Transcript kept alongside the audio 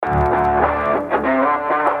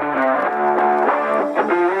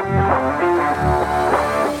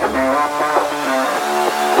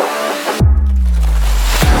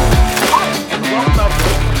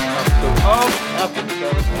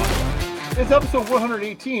episode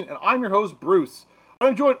 118, and I'm your host, Bruce.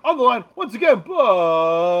 I'm joined on the line once again by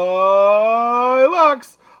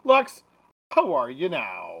Lux. Lux, how are you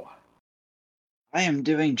now? I am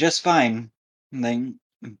doing just fine.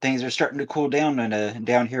 Things are starting to cool down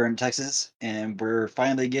down here in Texas, and we're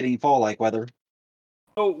finally getting fall-like weather.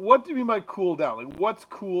 So, what do you mean by cool down? Like, what's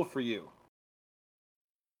cool for you?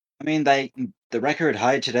 I mean, the record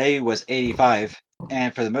high today was 85,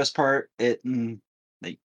 and for the most part,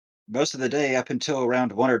 like most of the day up until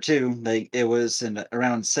around 1 or 2, it was in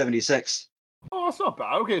around 76. Oh, that's not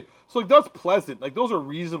bad. Okay, so like that's pleasant. Like those are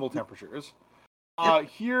reasonable temperatures. Yep.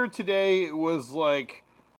 Here today it was like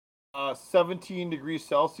 17 degrees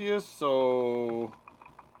Celsius. So,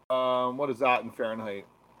 what is that in Fahrenheit?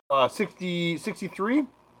 63.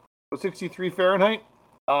 63 Fahrenheit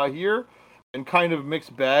here, and kind of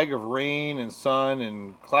mixed bag of rain and sun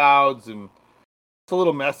and clouds, and it's a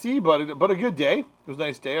little messy, but a good day. It was a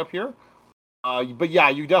nice day up here. But yeah,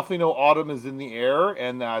 you definitely know autumn is in the air,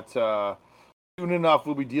 and that soon enough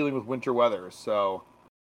we'll be dealing with winter weather. So,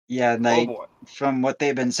 Yeah, and oh boy. from what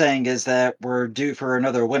they've been saying is that we're due for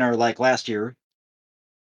another winter like last year.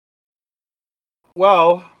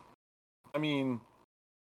 Well, I mean,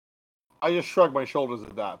 I just shrug my shoulders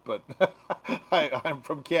at that, but I'm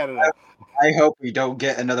from Canada. I hope we don't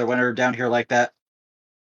get another winter down here like that.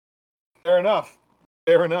 Fair enough.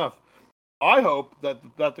 Fair enough. I hope that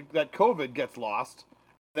COVID gets lost,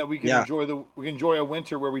 that we can Yeah, enjoy a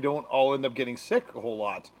winter where we don't all end up getting sick a whole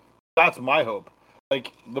lot. That's my hope.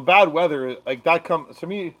 Like the bad weather, like that comes to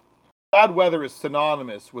me. Bad weather is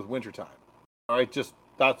synonymous with wintertime. All right, just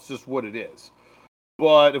that's just what it is.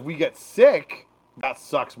 But if we get sick, that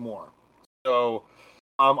sucks more. So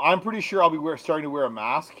I'm pretty sure I'll be starting to wear a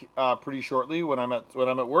mask pretty shortly when I'm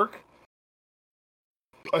at work.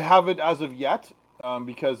 I haven't as of yet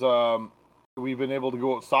because we've been able to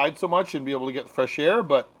go outside so much and be able to get fresh air.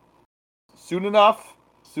 But soon enough,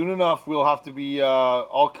 we'll have to be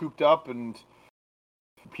all cooped up, and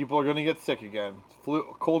people are going to get sick again.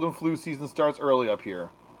 Cold and flu season starts early up here.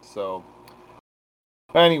 So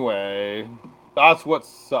anyway, that's what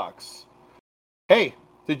sucks. Hey,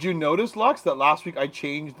 did you notice, Lux, that last week I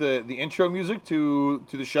changed the intro music to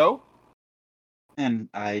the show, and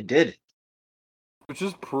I did. which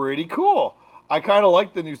is pretty cool. I kind of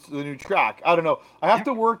like the new track. I don't know. I have Yeah.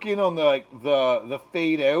 to work in on the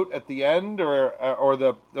fade out at the end, or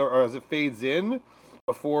as it fades in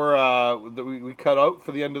before we cut out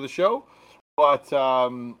for the end of the show. But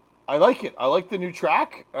I like it. I like the new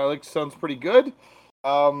track. I like sounds pretty good.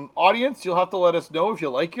 Audience, you'll have to let us know if you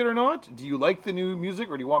like it or not. Do you like the new music,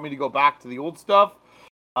 or do you want me to go back to the old stuff?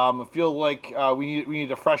 I feel like we need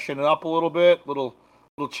to freshen it up a little bit. Little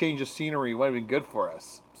change of scenery might have been good for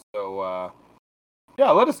us. So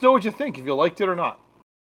yeah, let us know what you think if you liked it or not.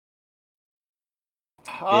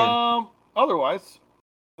 And Otherwise,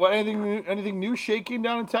 what anything new shaking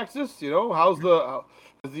down in Texas? You know, how's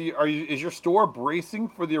is your store bracing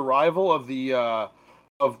for the arrival of the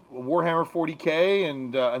of Warhammer 40K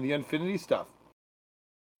and the Unfinity stuff?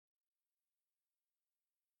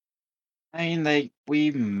 I mean,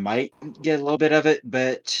 we might get a little bit of it,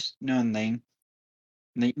 but no,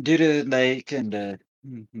 due to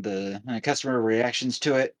the customer reactions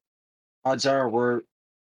to it, odds are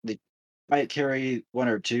they might carry 1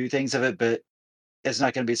 or 2 things of it, but it's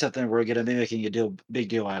not going to be something we're going to be making a big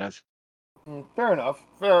deal out of. Fair enough.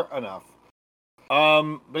 Fair enough.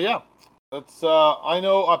 But yeah, that's I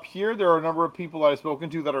know up here there are a number of people that I've spoken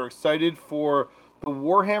to that are excited for the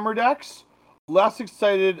Warhammer decks, less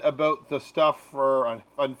excited about the stuff for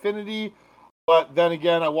Infinity. But then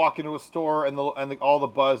again, I walk into a store and all the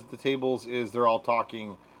buzz at the tables is they're all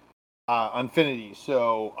talking Infinity.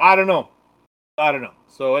 So I don't know. I don't know.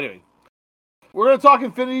 So anyway, we're gonna talk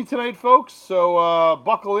Infinity tonight, folks. So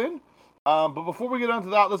buckle in. But before we get on to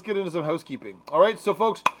that, let's get into some housekeeping. All right, so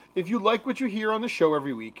folks, if you like what you hear on the show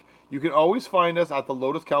every week, you can always find us at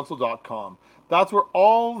thelotuscouncil.com. That's where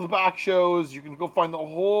all the back shows, you can go find the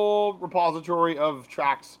whole repository of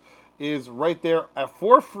tracks is right there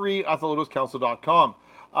for free at thelotuscouncil.com.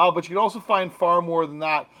 But you can also find far more than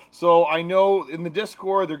that. So I know in the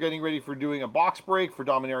Discord, they're getting ready for doing a box break for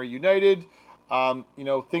Dominaria United.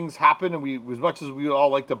 Things happen, and as much as we all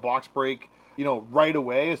like to box break, right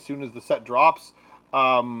away as soon as the set drops.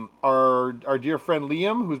 Our dear friend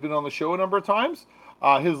Liam, who's been on the show a number of times,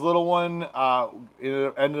 his little one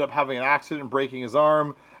ended up having an accident and breaking his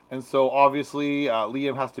arm, and so obviously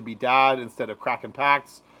Liam has to be dad instead of cracking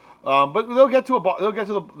packs. But they'll get to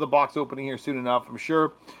the box opening here soon enough, I'm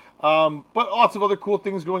sure. But lots of other cool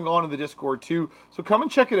things going on in the Discord too. So come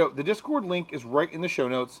and check it out. The Discord link is right in the show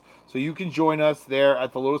notes, so you can join us there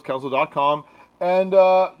at thelotuscouncil.com. and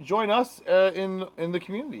join us in the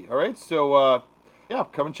community. All right, so yeah,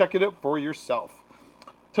 come and check it out for yourself.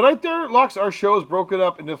 Tonight, there, Lux, our show is broken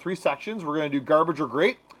up into 3 sections. We're going to do garbage or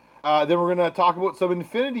great. Then we're going to talk about some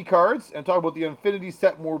Infinity cards and talk about the Infinity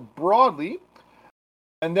set more broadly.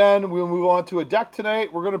 And then we'll move on to a deck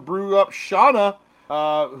tonight. We're going to brew up Shauna,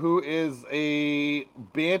 who is a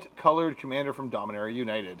Bant-colored commander from Dominaria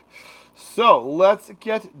United. So let's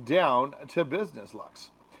get down to business,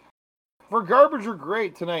 Lux. For garbage or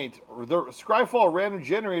great tonight, the Scryfall random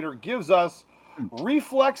generator gives us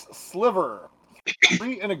Reflex Sliver.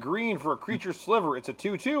 3 and a green for a creature sliver. It's a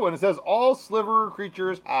 2/2, and it says all sliver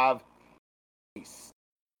creatures have haste.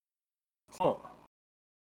 So,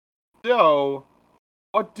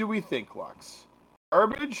 what do we think, Lux?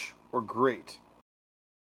 Garbage or great?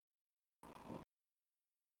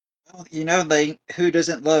 Well, who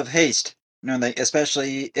doesn't love haste?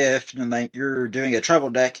 Especially if you're doing a travel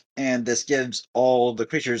deck and this gives all the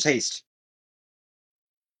creatures haste.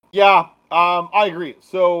 Yeah, I agree.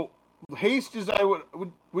 So haste is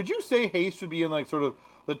would you say haste would be in like sort of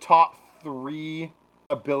the top 3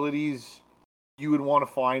 abilities you would want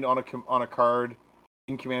to find on a card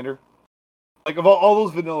in Commander? Like of all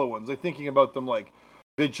those vanilla ones, like thinking about them like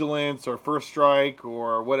vigilance or first strike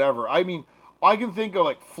or whatever. I mean, I can think of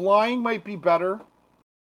like flying might be better,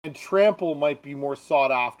 and trample might be more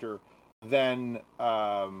sought after than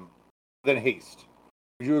haste.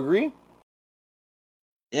 Would you agree?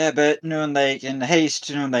 Yeah, but in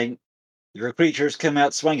haste, your creatures come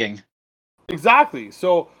out swinging. Exactly.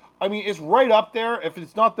 So I mean, it's right up there. If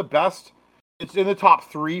it's not the best, it's in the top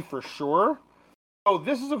 3 for sure. So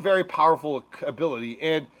this is a very powerful ability,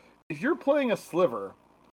 and if you're playing a sliver,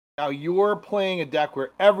 now you're playing a deck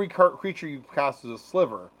where every creature you cast is a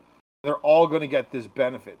sliver. They're all going to get this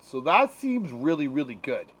benefit. So that seems really, really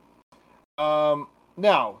good.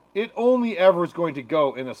 Now, it only ever is going to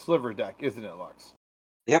go in a sliver deck, isn't it, Lux?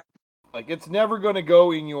 Yep. Like, it's never going to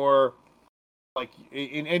go in your, like,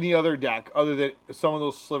 in any other deck other than some of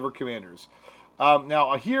those sliver commanders.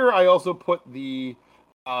 Now, here I also put the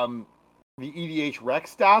EDH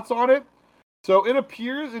Rex stats on it. So it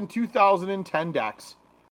appears in 2010 decks,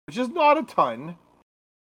 which is not a ton,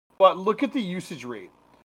 but look at the usage rate.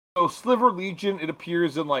 So Sliver Legion, it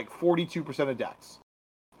appears in like 42% of decks.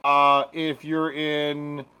 If you're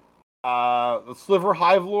in the Sliver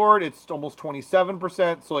Hive Lord, it's almost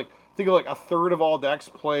 27%. So like think of like a third of all decks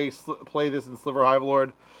play this in Sliver Hive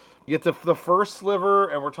Lord. You get to the first Sliver,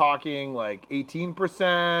 and we're talking like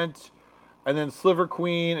 18%. And then Sliver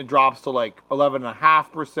Queen, it drops to like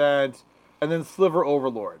 11.5%. And then Sliver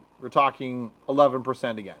Overlord, we're talking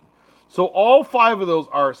 11% again. So all 5 of those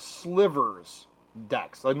are slivers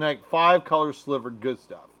decks, like 5 color sliver good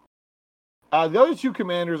stuff. The other 2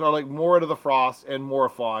 commanders are like Morid of the Frost and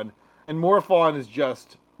Morophon. And Morophon is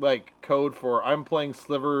just like code for I'm playing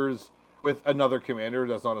slivers with another commander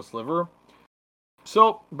that's not a sliver.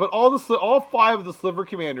 So, but all 5 of the sliver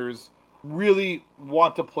commanders really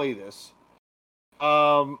want to play this.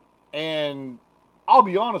 And I'll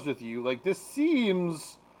be honest with you, like this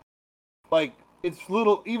seems like it's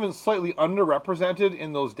little, even slightly underrepresented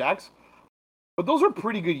in those decks, but those are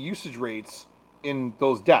pretty good usage rates in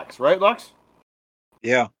those decks, right, Lux?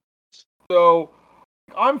 Yeah. So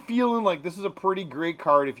I'm feeling like this is a pretty great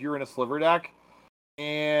card if you're in a sliver deck,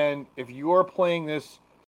 and if you're playing this,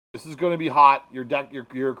 this is going to be hot. Your deck,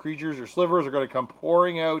 your creatures, your slivers are going to come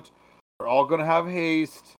pouring out. They're all going to have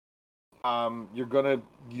haste. You're gonna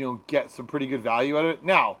get some pretty good value out of it.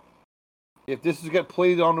 Now, if this is get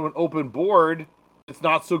played onto an open board, it's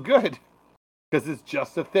not so good because it's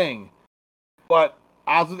just a thing. But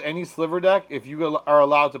as with any sliver deck, if you are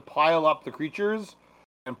allowed to pile up the creatures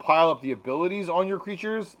and pile up the abilities on your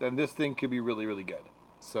creatures, then this thing could be really, really good.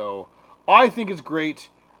 So I think it's great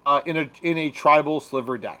in a tribal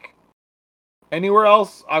sliver deck. Anywhere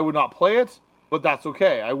else, I would not play it, but that's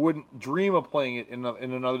okay. I wouldn't dream of playing it in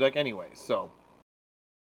another deck anyway. So,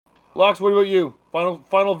 Lux, what about you?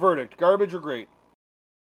 Final verdict: garbage or great?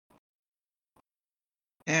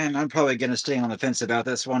 And I'm probably gonna stay on the fence about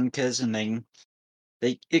this one because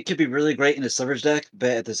it could be really great in a slivers deck,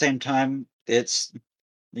 but at the same time, that's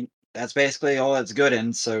basically all it's good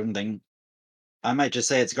in. So I might just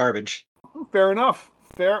say it's garbage. Fair enough.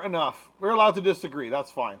 Fair enough. We're allowed to disagree.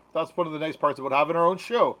 That's fine. That's one of the nice parts about having our own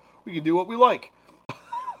show. We can do what we like.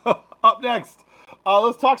 Up next,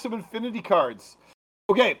 let's talk some Infinity cards.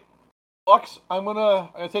 Okay, Lux, I'm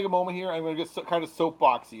gonna take a moment here. I'm gonna get kind of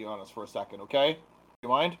soapboxy on us for a second. Okay, you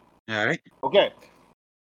mind? All right. Okay,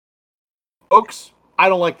 folks, I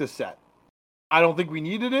don't like this set. I don't think we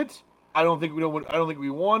needed it. I don't think we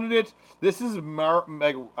wanted it. This is Mark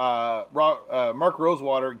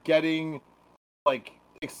Rosewater getting like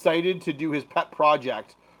excited to do his pet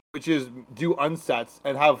project, which is do unsets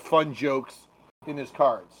and have fun jokes in his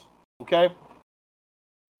cards. Okay,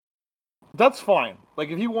 that's fine. Like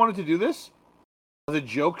if he wanted to do this as a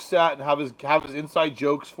joke set and have his inside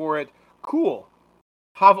jokes for it, cool.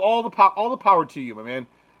 Have all the power to you, my man.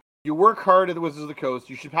 You work hard at the Wizards of the Coast.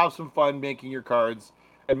 You should have some fun making your cards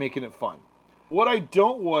and making it fun. What I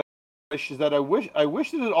don't wish is that I wish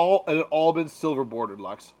that it had all been silver bordered,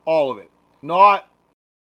 Lux. All of it. Not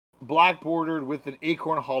black bordered with an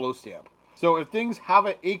acorn hollow stamp. So if things have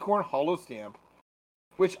an acorn hollow stamp,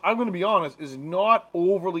 which I'm going to be honest is not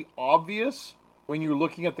overly obvious when you're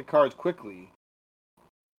looking at the cards quickly,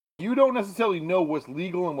 you don't necessarily know what's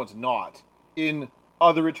legal and what's not in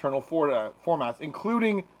other Eternal formats,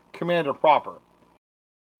 including Commander proper.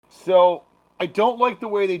 So I don't like the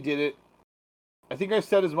way they did it. I think I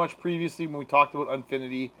said as much previously when we talked about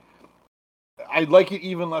Unfinity. I like it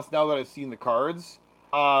even less now that I've seen the cards.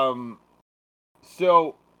 Um,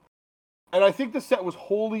 so, and I think the set was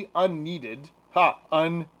wholly unneeded.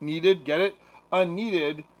 Unneeded. Get it?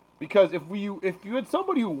 Unneeded because if you had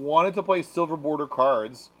somebody who wanted to play silver border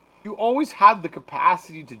cards, you always had the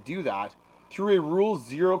capacity to do that through a rule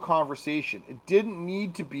zero conversation. It didn't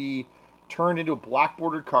need to be turned into black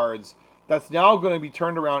bordered cards that's now going to be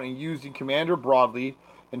turned around and used in Commander broadly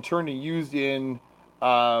and turned and used in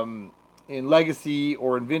Legacy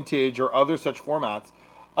or in Vintage or other such formats.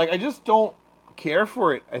 Like I just don't care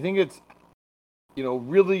for it. I think it's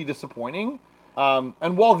really disappointing.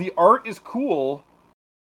 And while the art is cool,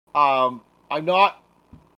 I'm not.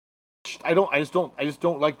 I don't. I just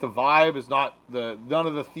don't like the vibe. It's not the none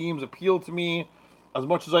of the themes appeal to me. As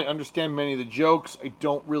much as I understand many of the jokes, I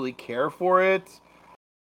don't really care for it.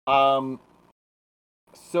 Um.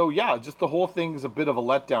 So yeah, just the whole thing is a bit of a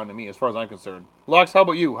letdown to me, as far as I'm concerned. Lux, how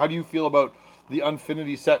about you? How do you feel about the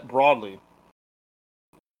Unfinity set broadly?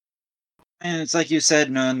 And it's like you said,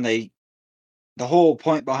 Nun, the whole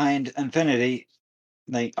point behind Infinity,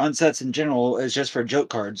 like unsets in general, is just for joke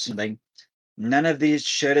cards. Like none of these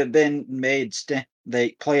should have been made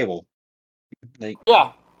playable. Like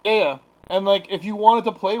Yeah. And like, if you wanted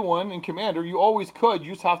to play one in Commander, you always could.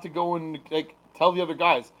 You just have to go and like tell the other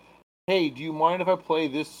guys, "Hey, do you mind if I play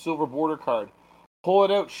this silver border card?" Pull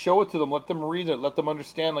it out, show it to them, let them read it, let them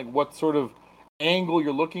understand like what sort of angle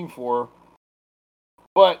you're looking for.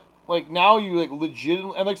 But like now you like legit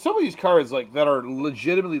and like some of these cards like that are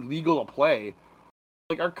legitimately legal to play,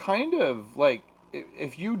 like are kind of like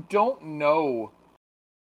if you don't know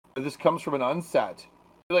that this comes from an unset,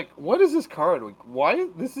 you're like, what is this card? Like, why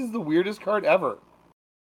this is the weirdest card ever.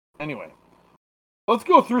 Anyway, let's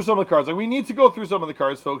go through some of the cards. Like we need to go through some of the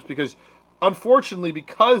cards, folks, because unfortunately,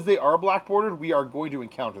 because they are black bordered, we are going to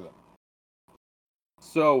encounter them.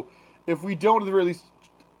 So if we don't at the very least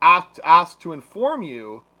ask to inform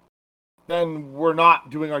you, then we're not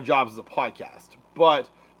doing our jobs as a podcast. But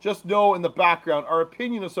just know in the background, our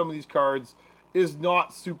opinion of some of these cards is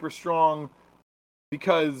not super strong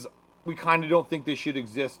because we kind of don't think they should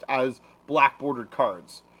exist as black bordered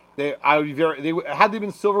cards. I would be had they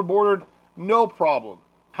been silver bordered, no problem.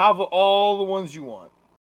 Have all the ones you want.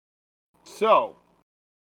 So,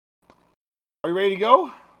 are you ready to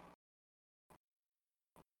go?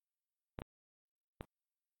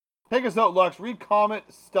 Take us out, Lux. Read Comet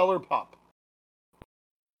Stellar Pup.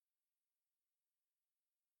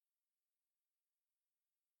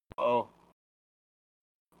 Oh,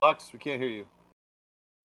 Lux, we can't hear you.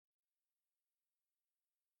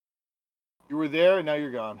 You were there, and now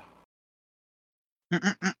you're gone.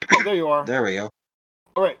 Oh, there you are. there we go.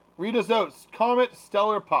 All right, read us out. Comet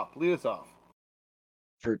Stellar Pup. Lead us off.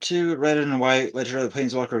 For 2 red and white, Legend of the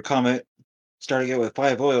Planeswalker Comet, starting it with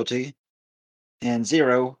 5 loyalty, and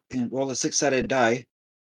 0, and roll a 6-sided die,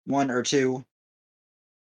 1 or 2,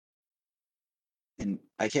 and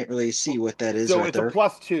I can't really see what that is So right it's a there.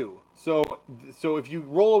 +2. So if you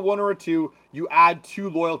roll a 1 or a 2, you add 2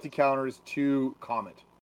 loyalty counters to Comet,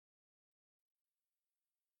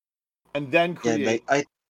 and then Yeah, create.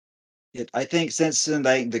 I think since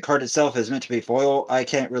the card itself is meant to be foil, I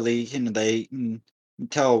can't really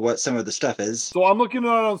tell what some of the stuff is. So I'm looking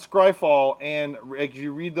at it on Scryfall, and if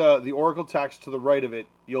you read the Oracle text to the right of it,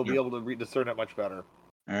 you'll be Yep. able to discern it much better.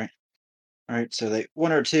 All right. So they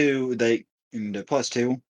 1 or 2, they in the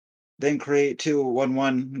 +2, then create 2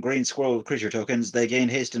 1/1 green squirrel creature tokens. They gain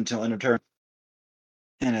haste until end of turn.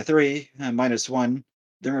 And a 3 -1,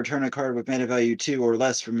 then return a card with mana value 2 or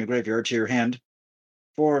less from your graveyard to your hand.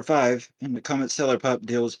 4 or 5, and the Comet Stellar Pup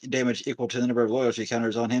deals damage equal to the number of loyalty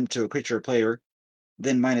counters on him to a creature or player.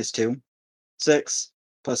 then -2. 6,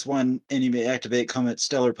 +1, and you may activate Comet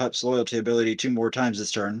Stellar Pup's loyalty ability 2 more times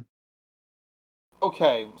this turn.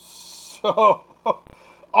 Okay, so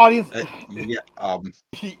audience, Yeah,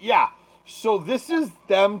 yeah. So this is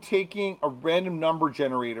them taking a random number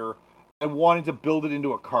generator and wanting to build it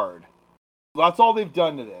into a card. That's all they've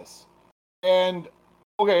done to this. And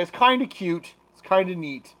okay, it's kind of cute. It's kind of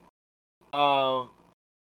neat. Um,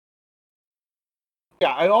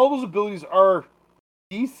 yeah, and all those abilities are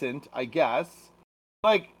decent, I guess.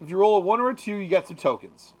 Like if you roll a 1 or a 2, you get some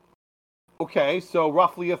tokens. Okay, so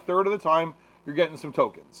roughly a third of the time you're getting some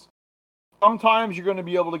tokens. Sometimes you're going to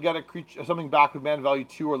be able to get a creature something back with mana value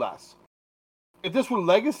 2 or less. If this were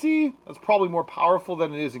Legacy, that's probably more powerful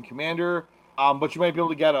than it is in Commander. But you might be able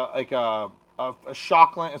to get a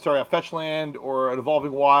shock land, sorry, a fetch land, or an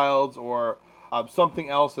evolving wilds, or something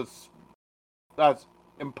else that's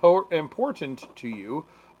important to you,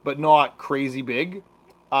 but not crazy big,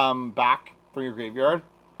 back from your graveyard.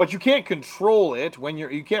 But you can't control it when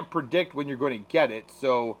you can't predict when you're going to get it.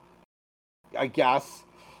 So I guess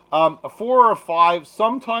a 4 or a 5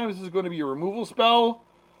 sometimes is going to be a removal spell.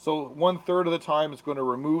 So 1/3 of the time it's going to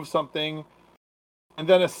remove something, and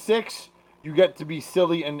then a 6 you get to be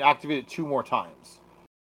silly and activate it 2 more times.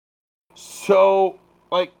 So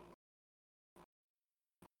like,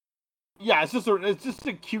 yeah, it's just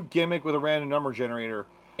a cute gimmick with a random number generator.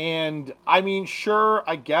 And I mean, sure,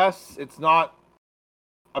 I guess it's not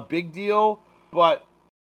a big deal, but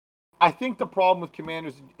I think the problem with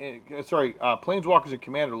commanders, planeswalkers and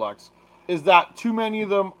commander Lux, is that too many of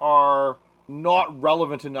them are not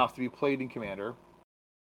relevant enough to be played in commander.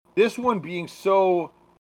 This one being so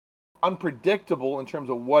unpredictable in terms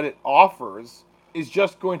of what it offers is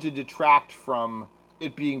just going to detract from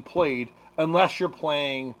it being played unless you're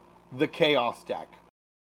playing the chaos deck,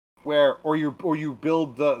 or you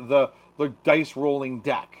build the dice rolling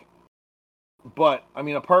deck. But I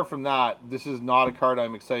mean, apart from that, this is not a card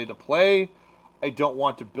I'm excited to play. I don't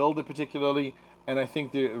want to build it particularly, and I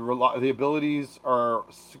think the abilities are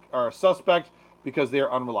suspect because they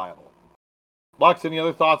are unreliable. Lux, any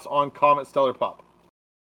other thoughts on Comet Stellar Pup?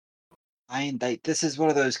 this is one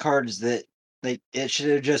of those cards that it should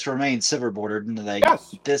have just remained silver bordered, and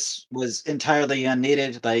Yes, this was entirely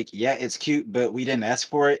unneeded. Yeah, it's cute, but we didn't ask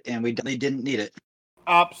for it, and we definitely didn't need it.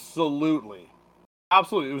 absolutely,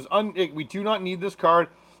 absolutely. We do not need this card.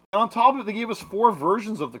 And on top of it, they gave us 4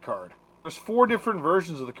 versions of the card. There's 4 different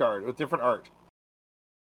versions of the card with different art.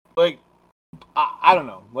 Like, I don't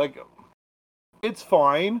know. Like, it's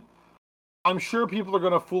fine. I'm sure people are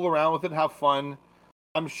going to fool around with it and have fun.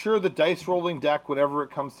 I'm sure the dice rolling deck, whenever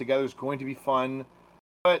it comes together, is going to be fun.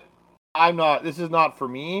 But I'm not. This is not for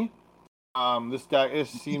me. This deck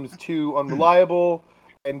seems too unreliable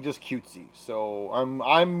and just cutesy. So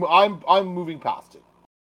I'm moving past it.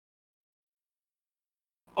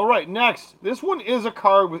 All right, next. This one is a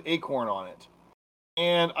card with Acorn on it,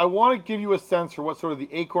 and I want to give you a sense for what sort of the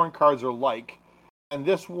Acorn cards are like. And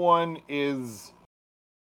this one is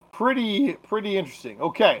pretty interesting.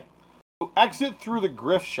 Okay, so exit through the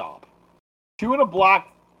Griff Shop. 2 and a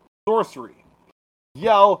black sorcery.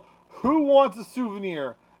 Yell, "Who wants a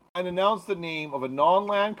souvenir?" and announce the name of a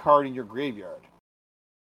non-land card in your graveyard.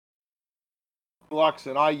 Lux,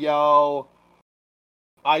 and I yell,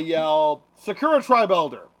 Sakura Tribe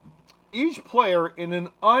Elder. Each player in an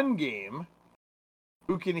ungame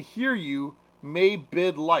who can hear you may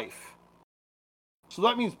bid life. So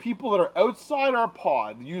that means people that are outside our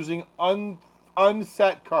pod using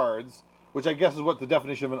unset cards, which I guess is what the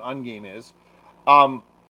definition of an ungame is,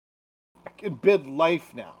 can bid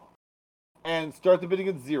life now and start the bidding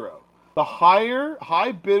at 0. The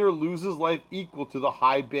high bidder loses life equal to the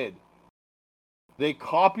high bid. They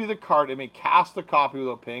copy the card and may cast the copy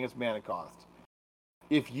without paying its mana cost.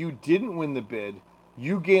 If you didn't win the bid,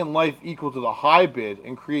 you gain life equal to the high bid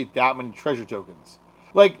and create that many treasure tokens.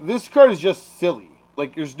 Like, this card is just silly.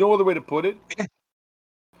 Like, there's no other way to put it.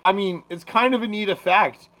 I mean, it's kind of a neat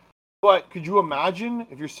effect, but could you imagine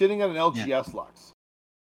if you're sitting at an LGS Lux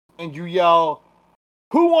and you yell,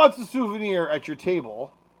 "Who wants a souvenir?" at your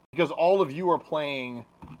table because all of you are playing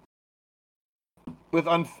with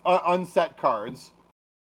unset cards,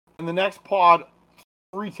 and the next pod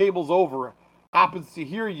 3 tables over happens to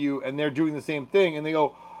hear you and they're doing the same thing, and they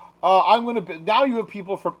go, I'm going to... Now you have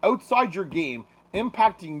people from outside your game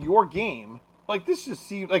impacting your game. Like, this just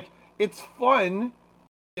seems like it's fun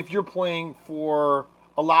if you're playing for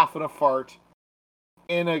a laugh and a fart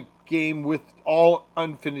in a game with all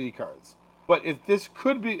Unfinity cards. But if this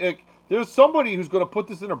could be... Like, there's somebody who's going to put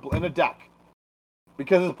this in a deck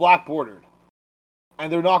because it's black bordered.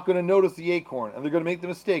 And they're not going to notice the Acorn. And they're going to make the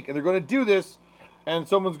mistake. And they're going to do this and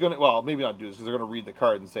someone's gonna, well, maybe not do this because they're gonna read the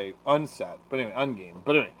card and say unset, but anyway, ungame.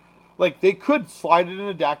 But anyway, like they could slide it in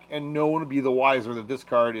a deck and no one would be the wiser that this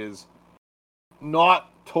card is not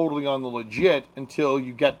totally on the legit until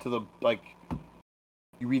you get to the, like,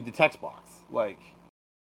 you read the text box. Like,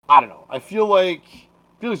 I don't know. I feel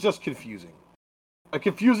it's just confusing. A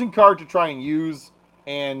confusing card to try and use,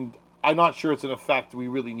 and I'm not sure it's an effect we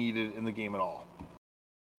really needed in the game at all.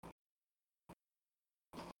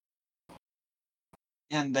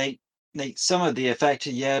 And some of the effect,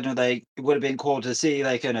 yeah, no, it would have been cool to see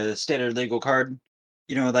like in a standard legal card,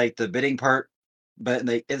 like the bidding part, but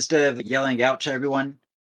instead of yelling out to everyone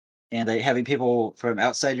and having people from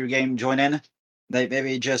outside your game join in, they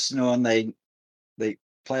maybe just and they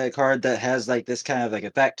play a card that has like this kind of like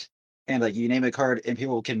effect, and like you name a card and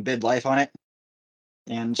people can bid life on it,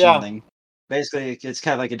 and Yeah, basically it's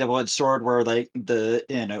kind of like a double-edged sword where like the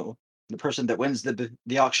person that wins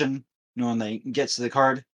the auction, and they gets the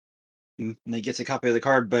card and they gets a copy of the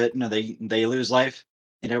card, but they lose life,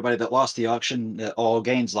 and everybody that lost the auction all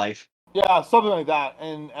gains life. yeah, something like that,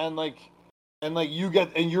 and you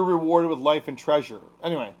get and you're rewarded with life and treasure.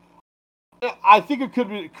 Anyway, I think it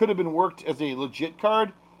could have been worked as a legit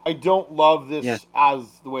card. I don't love Yeah, this as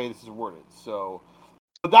the way this is worded. So,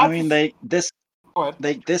 but I that's mean just, go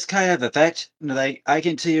ahead. this kind of effect, I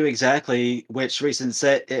can tell you exactly which recent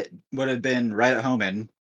set it would have been right at home in,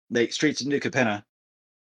 like Streets of New Capenna.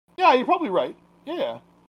 Yeah, you're probably right. Yeah,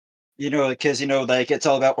 Because like it's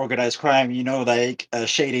all about organized crime. Like a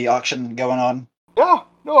shady auction going on. yeah.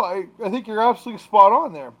 No, I think you're absolutely spot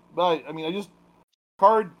on there. But I mean, I just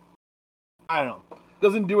card. I don't know.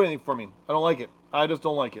 Doesn't do anything for me. I don't like it. I just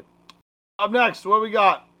don't like it. Up next, what we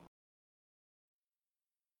got?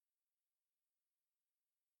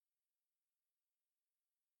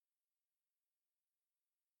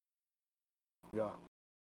 We got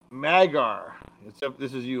Magar.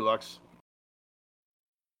 This is you, Lux.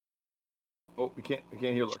 Oh, we can't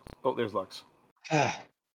hear Lux. Oh, there's Lux.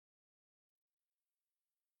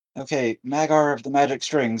 Okay, Magar of the Magic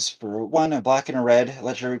Strings for 1 and black and a red,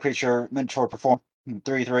 legendary creature, mentor perform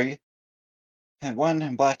 3/3. And 1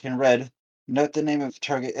 and black and red. Note the name of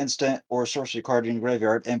target instant or sorcery card in your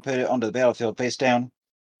graveyard and put it onto the battlefield face down.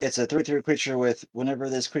 It's a 3/3 creature with whenever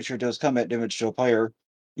this creature deals combat damage to a player,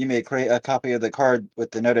 you may create a copy of the card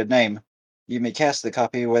with the noted name. You may cast the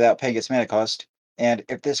copy without paying its mana cost, and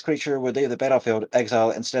if this creature would leave the battlefield,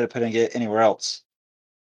 exile instead of putting it anywhere else.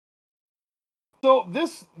 So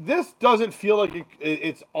this doesn't feel like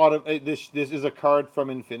it's auto. This is a card from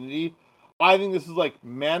Infinity. I think this is like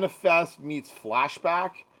Manifest meets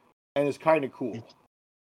Flashback, and it's kind of cool.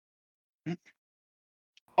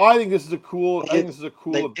 I think this is a cool. I think this is a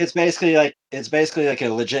cool. It's basically like a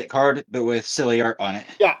legit card, but with silly art on it.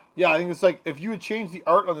 Yeah, yeah. I think it's like if you had changed the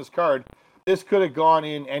art on this card, this could have gone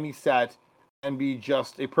in any set and be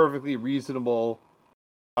just a perfectly reasonable,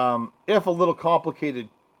 if a little complicated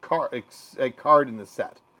a card in the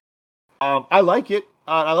set. I like it.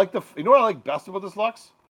 I like the. You know what I like best about this,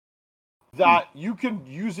 Lux? That you can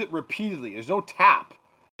use it repeatedly. There's no tap.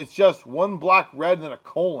 It's just one black, red, and then a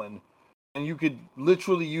colon, and you could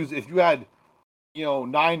literally use it. If you had,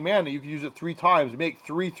 9 mana, you could use it 3 times, make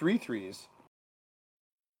 3/3/3s,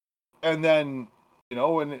 and then,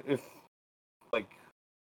 and like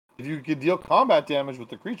if you could deal combat damage with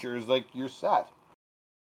the creatures, like you're set.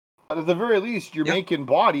 But at the very least, you're Yep. making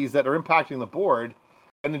bodies that are impacting the board,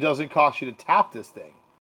 and it doesn't cost you to tap this thing.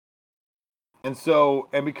 And so,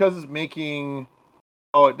 and because it's making,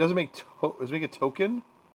 it doesn't it's make a token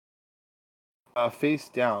face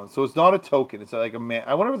down. So it's not a token. It's like a man.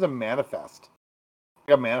 I wonder if it's a manifest,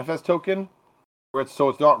 like a manifest token, where it's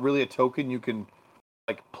not really a token. You can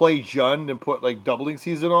like play Jund and put like doubling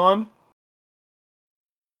season on.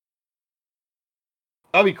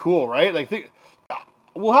 That'd be cool, right?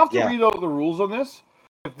 We'll have to Yeah. read out the rules on this.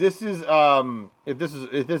 If this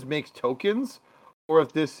makes tokens, or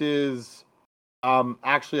if this is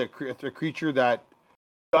actually a creature that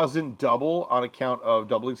doesn't double on account of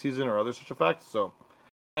doubling season or other such effects. So,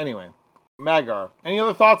 anyway, Magar. Any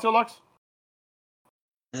other thoughts, Lux?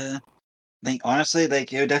 I think honestly,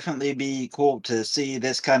 like it would definitely be cool to see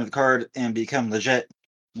this kind of card and become legit,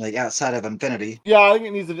 like outside of Infinity. Yeah, I think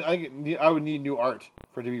it needs. I would need new art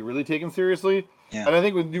for it to be really taken seriously. Yeah. And I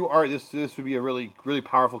think with new art, this would be a really really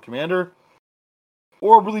powerful commander,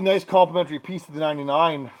 or a really nice complementary piece to the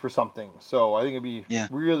 99 for something. So I think it'd be Yeah.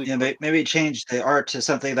 really Yeah, cool. maybe change the art to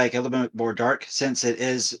something like a little bit more dark since it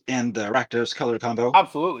is in the Rakdos color combo.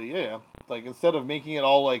 Absolutely, yeah. Like instead of making it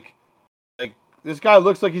all like this guy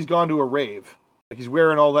looks like he's gone to a rave. Like he's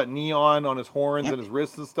wearing all that neon on his horns Yep. and his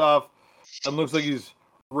wrists and stuff, and looks like he's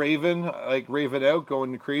Raven, like Raven out,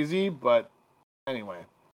 going crazy. But anyway,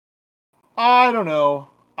 I don't know.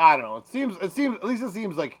 I don't know. It seems at least it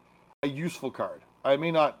seems like a useful card. I may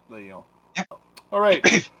not, you know. Yep. All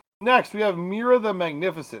right. Next, we have Mira the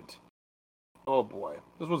Magnificent. Oh boy,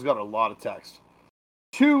 this one's got a lot of text.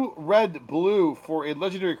 2 red blue for a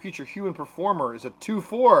legendary creature human performer is a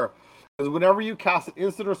 2/4. Because whenever you cast an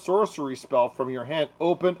instant or sorcery spell from your hand,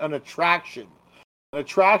 open an attraction. An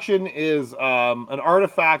attraction is an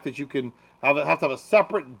artifact that you can have to have a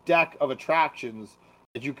separate deck of attractions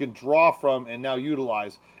that you can draw from and now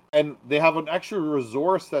utilize. And they have an extra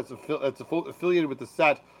resource that's affiliated with the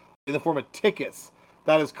set in the form of tickets.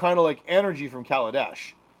 That is kind of like energy from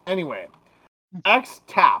Kaladesh. Anyway, X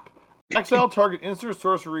tap. Exile target instant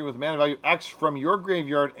sorcery with mana value X from your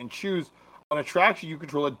graveyard and choose an attraction you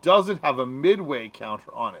control that doesn't have a midway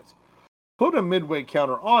counter on it. Put a midway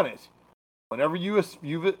counter on it. Whenever you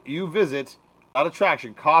visit that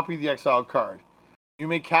attraction, copy the exiled card. You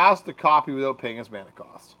may cast the copy without paying its mana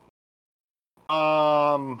cost.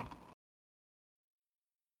 I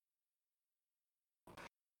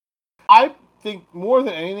think more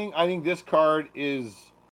than anything, I think this card is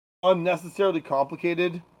unnecessarily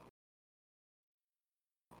complicated.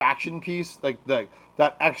 Action piece, like that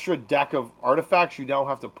extra deck of artifacts you now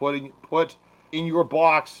have to put in your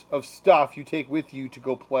box of stuff you take with you to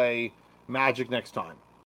go play Magic next time.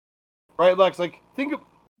 Right, Lex? Like, think of.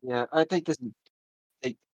 Yeah, I think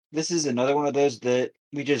this is another one of those that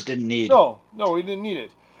we just didn't need. No, we didn't need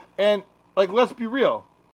it. And, like, let's be real.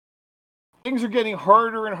 Things are getting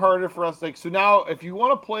harder and harder for us. Like, so now, if you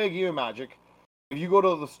want to play a game of Magic, if you go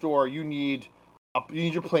to the store, you need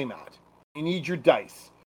your playmat. You need your dice.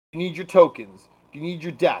 You need your tokens. You need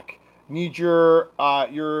your deck. You need your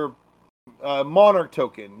Monarch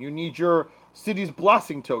token. You need your City's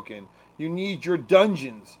Blessing token. You need your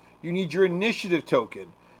dungeons. You need your initiative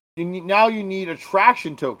token. You need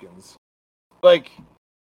attraction tokens. Like,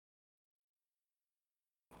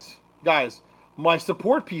 guys, my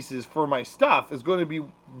support pieces for my stuff is going to be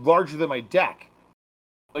larger than my deck.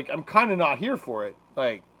 Like, I'm kind of not here for it.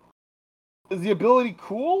 Like, is the ability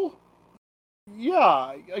cool?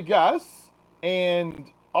 Yeah, I guess. And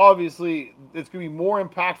obviously, it's going to be more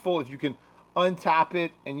impactful if you can untap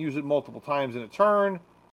it and use it multiple times in a turn.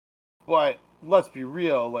 But let's be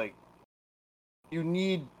real, like, you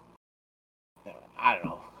need. I don't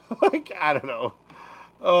know. Like, I don't know.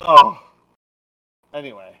 Oh.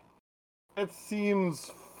 Anyway, it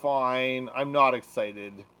seems fine. I'm not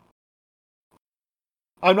excited.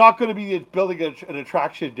 I'm not going to be building an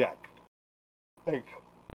attraction deck. Like,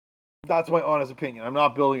 that's my honest opinion. I'm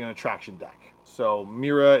not building an attraction deck. So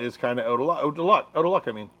Mira is kind of out of luck.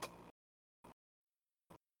 I mean.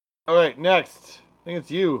 All right, next. I think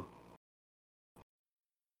it's you.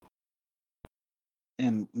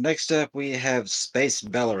 And next up, we have Space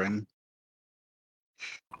Bellerin.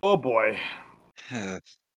 Oh boy.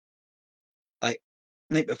 Like,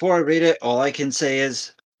 before I read it, all I can say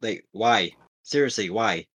is, like, why? Seriously,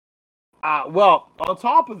 why? Well, on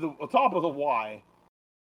top of the why,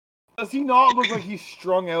 does he not look like he's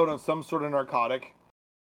strung out on some sort of narcotic?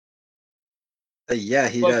 Yeah,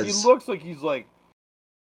 he Like, he does. looks like he's like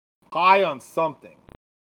high on something.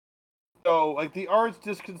 So, like, the art's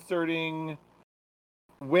disconcerting.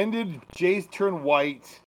 When did Jace turn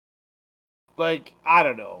white? Like, I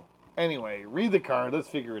don't know. Anyway, read the card. Let's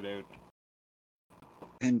figure it out.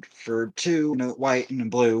 And for 2, white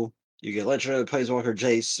and blue, you get Legendary Planeswalker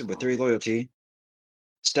Jace with 3 loyalty.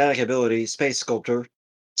 Static ability, Space Sculptor.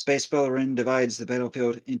 Space Bellerin divides the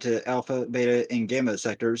battlefield into alpha, beta, and gamma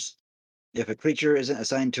sectors. If a creature isn't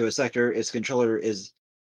assigned to a sector, its controller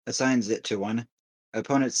assigns it to one.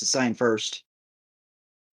 Opponents assign first.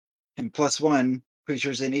 And +1,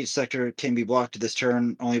 creatures in each sector can be blocked this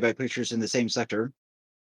turn only by creatures in the same sector.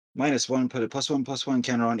 -1, put a +1/+1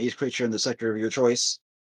 counter on each creature in the sector of your choice.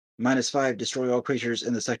 -5, destroy all creatures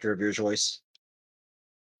in the sector of your choice.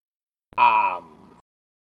 I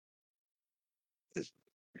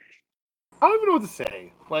don't even know what to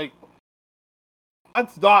say. Like,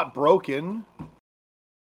 that's not broken.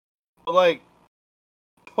 But, like,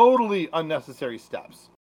 totally unnecessary steps.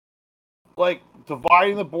 Like,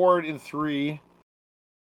 dividing the board in 3.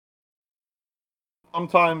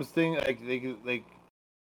 Sometimes you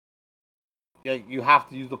have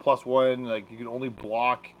to use the +1. Like, you can only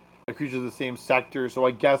block a creature in the same sector. So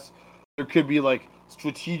I guess there could be like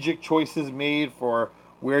strategic choices made for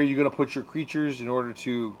where you're going to put your creatures in order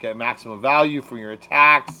to get maximum value for your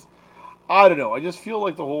attacks. I don't know. I just feel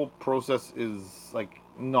like the whole process is like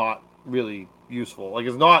not really useful. Like,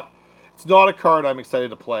 it's not a card I'm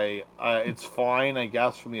excited to play. It's fine, I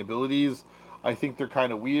guess, from the abilities. I think they're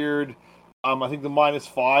kind of weird. I think the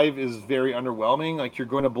 -5 is very underwhelming. Like you're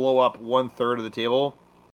going to blow up 1/3 of the table,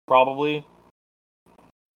 probably.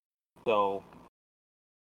 So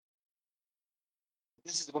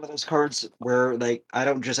This is one of those cards where like I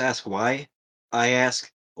don't just ask why, I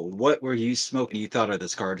ask what were you smoking you thought of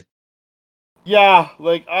this card. yeah,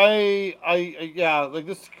 like yeah, like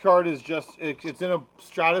this card is just it's in a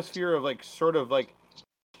stratosphere of like sort of like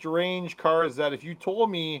strange cards that if you told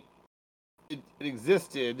me it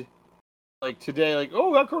existed like today, like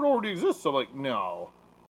oh that card already exists, I'm like no,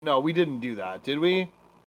 we didn't do that, did we?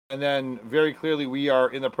 And then very clearly we are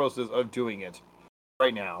in the process of doing it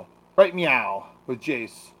right now. Right meow with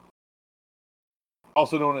Jace,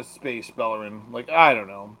 also known as Space Bellerin. Like I don't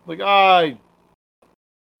know, like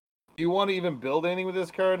do you want to even build anything with this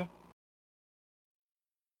card?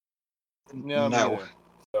 No, me No. either.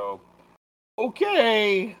 So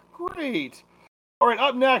okay, great. All right,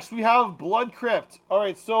 up next we have Blood Crypt. All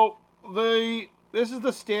right, so this is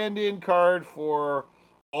the stand-in card for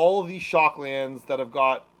all of these Shocklands that have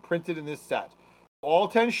got printed in this set. All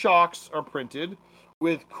 10 Shocks are printed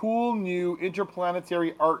with cool new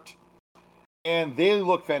interplanetary art, and they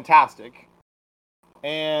look fantastic.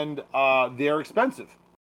 And they're expensive.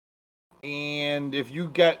 And if you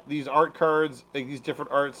get these art cards, like these different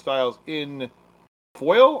art styles in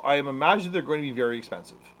foil, I am imagine they're going to be very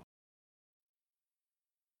expensive.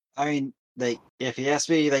 I mean, like if you ask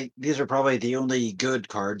me, like these are probably the only good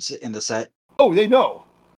cards in the set. Oh, they know.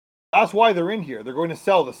 That's why they're in here. They're going to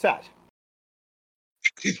sell the set.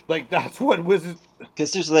 Like that's what Wizards.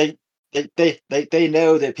 Because there's like they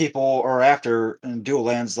know that people are after dual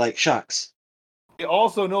lands like Shocks. They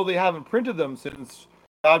also know they haven't printed them since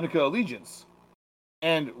Ravnica Allegiance,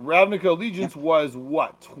 and Ravnica Yep. Allegiance was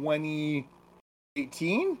what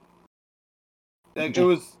 2018. Like it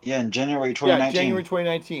was Yeah, in January yeah January 2019.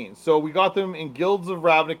 2019. So we got them in Guilds of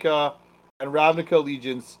Ravnica and Ravnica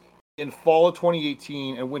Allegiance in fall of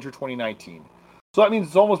 2018 and winter 2019. So that means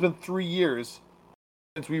it's almost been 3 years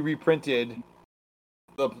since we reprinted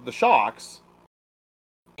the shocks.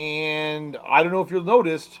 And I don't know if you've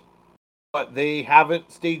noticed, but they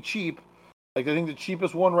haven't stayed cheap. Like I think the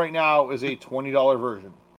cheapest one right now is a $20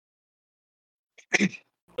 version.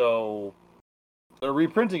 So they're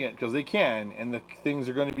reprinting it because they can, and the things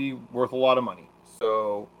are going to be worth a lot of money.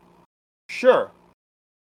 So sure,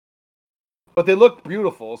 but they look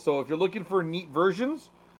beautiful. So if you're looking for neat versions,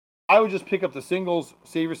 I would just pick up the singles,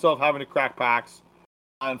 save yourself having to crack packs,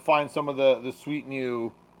 and find some of the sweet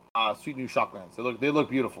new Shocklands. They look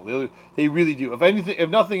beautiful. They really do. If anything, if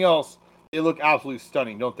nothing else, they look absolutely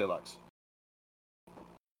stunning, don't they, Lex?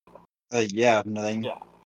 Yeah, nothing. Yeah,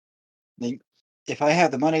 Like, if I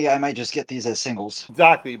have the money, I might just get these as singles.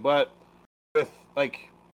 exactly. But with like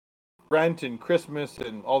rent and Christmas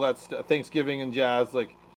and all that stuff, Thanksgiving and jazz,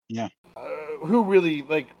 like Yeah, who really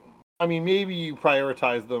like? I mean, maybe you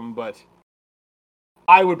prioritize them, but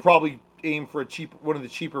I would probably aim for one of the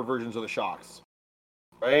cheaper versions of the shocks,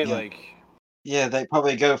 right? yeah, Like, yeah. They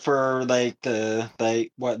probably go for like the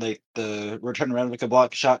return around like a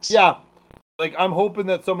block Shocks. yeah, like I'm hoping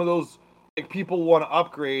that some of those like people want to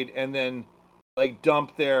upgrade and then like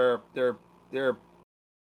dump their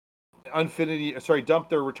Unfinity, sorry, dump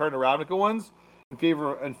their Return to Ravnica ones in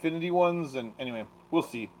favor of Infinity ones. And anyway, we'll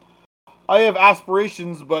see. I have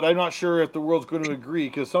aspirations, but I'm not sure if the world's going to agree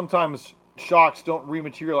because sometimes shocks don't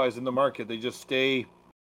rematerialize in the market; they just stay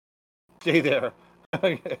there,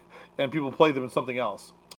 and people play them in something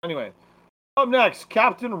else. Anyway, up next,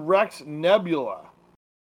 Captain Rex Nebula.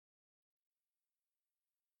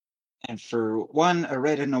 And for one, a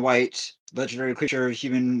red and a white legendary creature,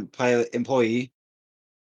 human pilot employee,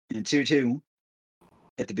 and two.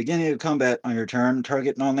 At the beginning of combat on your turn,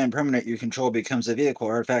 target non-land permanent you control becomes a vehicle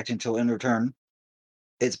artifact until end of turn.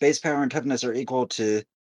 Its base power and toughness are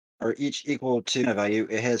each equal to mana value.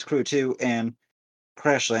 It has crew 2 and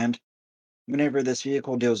crash land. Whenever this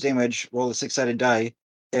vehicle deals damage, roll a six-sided die.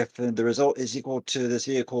 If the result is equal to this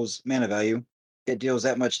vehicle's mana value, it deals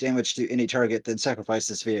that much damage to any target, then sacrifice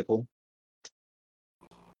this vehicle.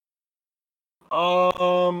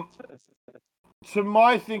 Um, to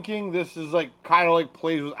my thinking, this is like kind of like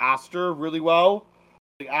plays with Aster really well.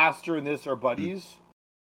 Like Aster and this are Mm. buddies.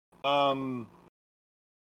 Um,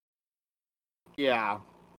 yeah,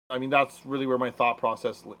 I mean that's really where my thought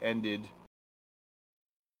process ended.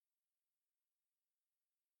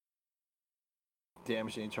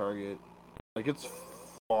 Damage any target, like it's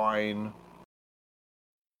fine.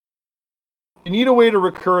 You need a way to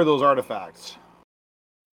recur those artifacts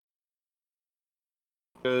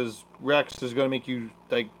because Rex is going to make you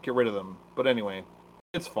like get rid of them. But anyway,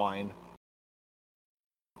 it's fine.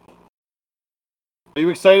 Are you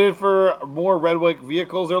excited for more red white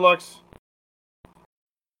vehicles there, Lux?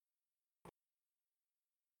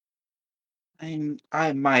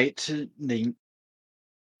 I might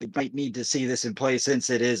need to see this in play since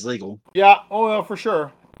it is legal. Yeah, oh no, for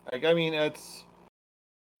sure. Like, I mean, it's.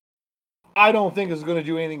 I don't think it's going to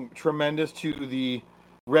do anything tremendous to the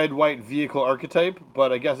red white vehicle archetype,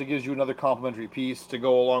 but I guess it gives you another complementary piece to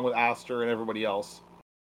go along with Aster and everybody else.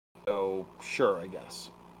 So, sure, I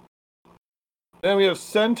guess. Then we have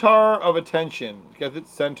Centaur of Attention. Get it?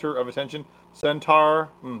 Center of Attention? Centaur?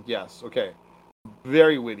 Yes, okay.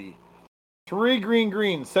 Very witty. 3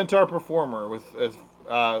 green, Centaur Performer with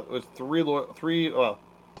three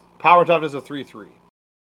power toughness of 3/3.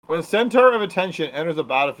 When Centaur of Attention enters the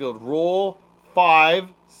battlefield, roll 5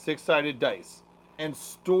 6-sided dice and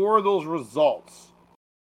store those results.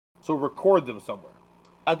 So record them somewhere.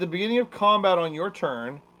 At the beginning of combat on your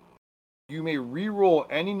turn, you may re-roll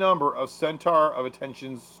any number of Centaur of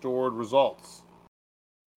Attention's stored results.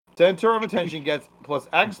 Centaur of Attention gets plus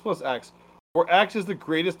X, where X is the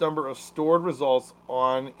greatest number of stored results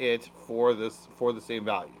on it for the same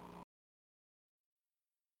value.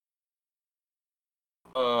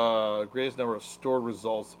 Greatest number of stored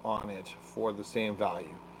results on it for the same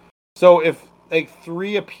value. So if like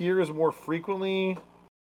 3 appears more frequently,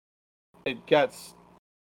 it gets.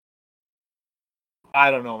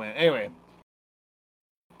 I don't know, man. Anyway,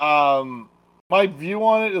 my view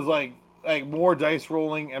on it is like more dice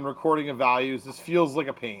rolling and recording of values. This feels like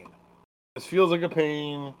a pain. This feels like a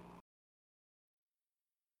pain.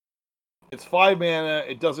 It's 5 mana.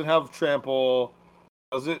 It doesn't have trample.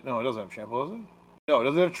 Does it? No, it doesn't have trample, does it? No, it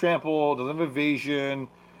doesn't have trample. It doesn't have evasion.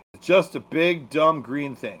 It's just a big dumb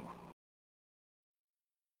green thing.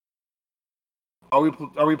 Are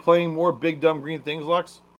we playing more big dumb green things,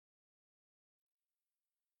 Lux?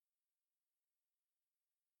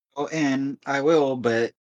 Oh, and I will,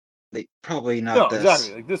 but probably not No, exactly.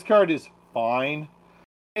 this. Like this card is fine.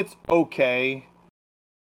 It's okay.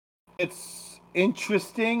 It's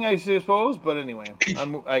interesting, I suppose, but anyway,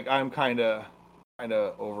 I'm kind of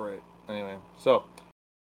over it anyway. So,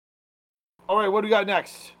 all right, what do we got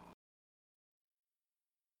next?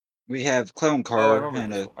 We have Clone Oh, I Car remember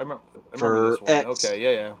and this. I remember this for one. X. Okay,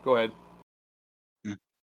 yeah. Go ahead.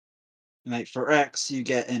 For X, you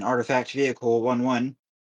get an artifact vehicle 1/1.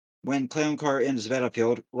 When Clone Car enters the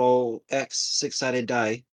battlefield, roll X 6-sided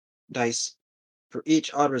dice. For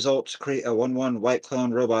each odd result, create a 1/1 white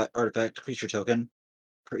clone robot artifact creature token.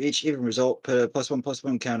 For each even result, put a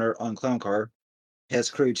 +1/+1 counter on Clone Car. It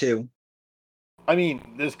has crew 2. I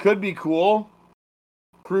mean, this could be cool.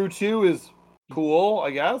 Crew 2 is cool,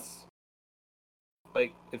 I guess.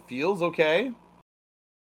 Like, it feels okay.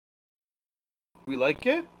 We like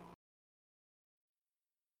it.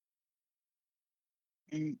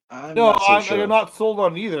 I'm No, not so I'm sure. not sold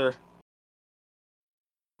on either.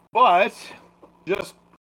 But just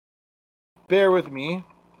bear with me.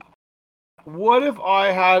 What if I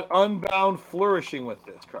had Unbound Flourishing with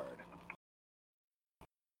this card?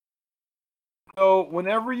 So,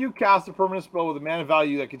 whenever you cast a permanent spell with a mana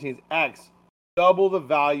value that contains X, double the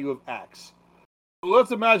value of X. So,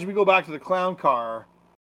 let's imagine we go back to the clown car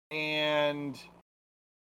and.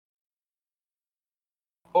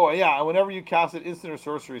 Oh, yeah, whenever you cast an instant or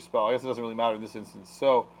sorcery spell, I guess it doesn't really matter in this instance.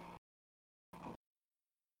 So,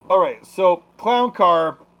 alright, so clown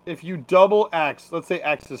car, if you double X, let's say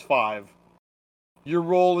X is 5, you're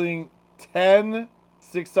rolling 10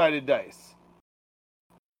 6-sided dice.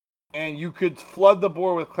 And you could flood the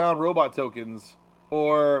board with clown robot tokens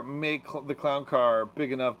or make the clown car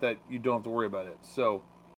big enough that you don't have to worry about it. So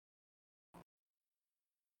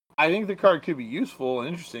I think the card could be useful and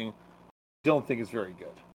interesting. Don't think it's very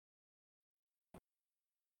good.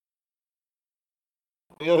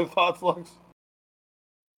 Any other thoughts, Lux?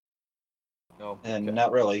 No. And Okay.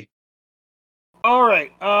 not really. All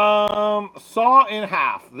right. Saw in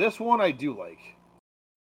Half. This one I do like.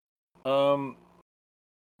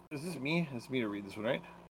 Is this me? It's me to read this one, right?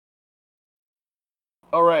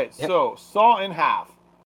 All right. Yep. So Saw in Half.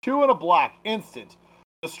 2 and a black. Instant.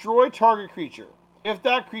 Destroy target creature. If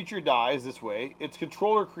that creature dies this way, its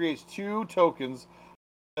controller creates 2 tokens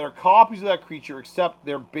that are copies of that creature, except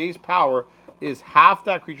their base power is half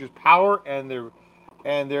that creature's power, and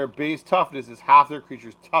their base toughness is half their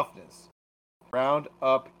creature's toughness. Round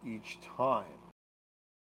up each time.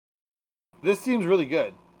 This seems really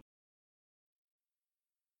good.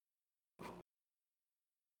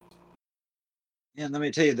 Yeah, let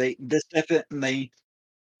me tell you,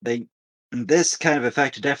 this kind of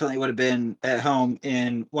effect definitely would have been at home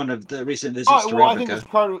in one of the recent visits to Well, I think this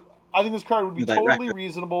Ravnica. card. I think this card would be Like totally Ravnica.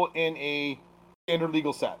 reasonable in a standard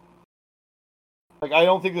legal set. Like, I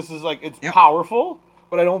don't think this is, like, it's Yep. powerful,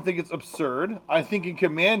 but I don't think it's absurd. I think in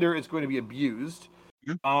Commander it's going to be abused.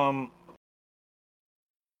 Mhm.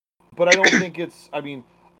 But I don't think it's, I mean,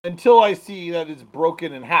 until I see that it's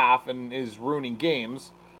broken in half and is ruining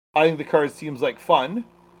games, I think the card seems like fun.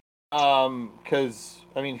 Because,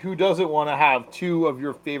 I mean, who doesn't want to have two of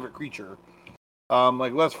your favorite creature?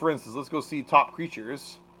 Like, for instance, let's go see top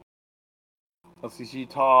creatures. Let's see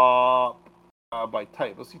top by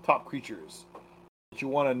type. Let's see top creatures that you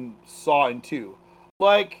want to saw in two.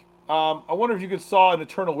 Like, I wonder if you could saw an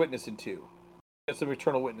Eternal Witness in two. Get some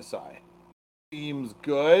Eternal Witness eye. Seems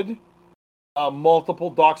good. Multiple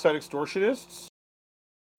Dockside Extortionists.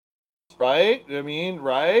 Right? I mean,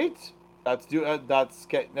 right? That's got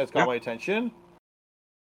Yep. my attention.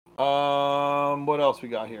 What else we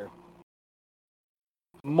got here?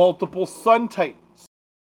 Multiple Sun Titans.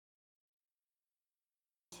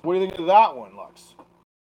 What do you think of that one, Lux?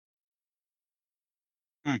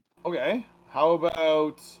 Hmm. Okay. How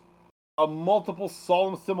about a multiple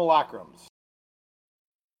Solemn Simulacrums?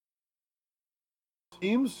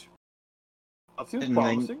 Seems that seems And then,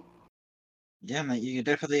 promising. yeah, man, you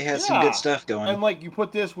definitely had some good Yeah. stuff going. And like you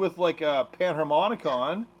put this with like a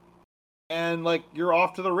Panharmonicon and like you're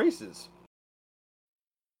off to the races.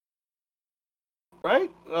 Right?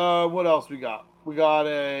 What else we got? We got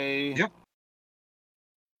a Yep.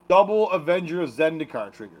 double Avenger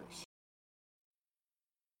Zendikar triggers.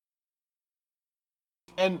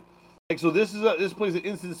 And like so this plays at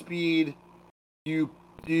instant speed. You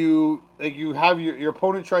you have your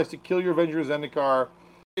opponent tries to kill your Avenger Zendikar.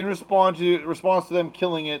 In response to them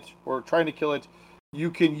killing it or trying to kill it,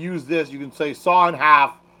 you can use this. You can say saw in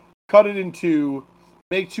half, cut it in two,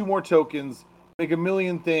 make two more tokens, make a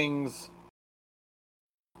million things,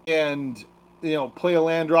 and play a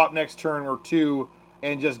land drop next turn or two,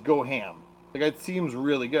 and just go ham. Like it seems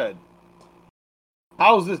really good.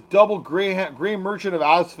 How's this double gray Merchant of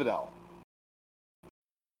Asphodel?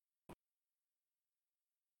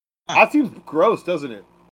 Huh. That seems gross, doesn't it?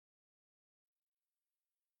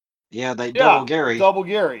 Yeah, they double Yeah, Gary. double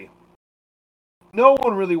Gary. No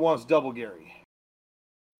one really wants double Gary.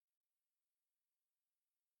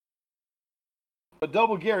 But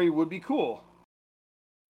double Gary would be cool.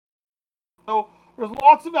 So there's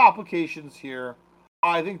lots of applications here.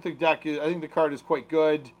 I think the card is quite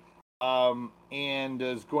good, and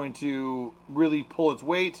is going to really pull its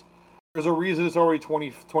weight. There's a reason it's already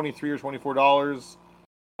 23 or $24,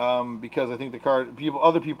 because I think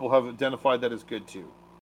other people have identified that as good too.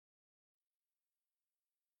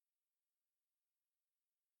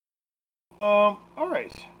 All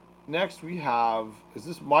right. Next we have, is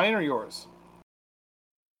this mine or yours?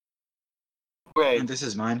 And Wait, this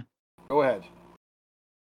is mine. go ahead.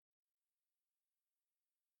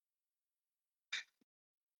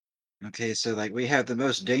 Okay, so like we have the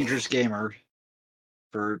most dangerous gamer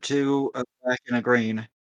for two, a black and a green.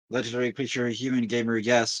 Legendary creature, human gamer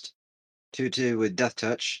guest, 2/2 with death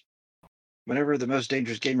touch. Whenever the most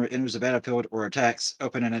dangerous gamer enters the battlefield or attacks,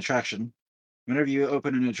 open an attraction. Whenever you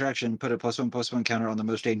open an attraction, put a +1/+1 counter on the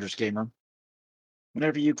most dangerous gamer.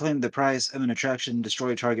 Whenever you claim the prize of an attraction,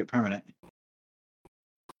 destroy a target permanent.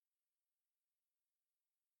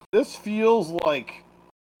 This feels like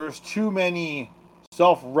there's too many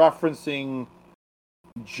self-referencing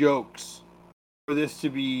jokes for this to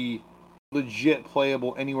be legit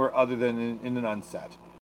playable anywhere other than in an unset.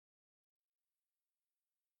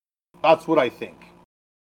 That's what I think.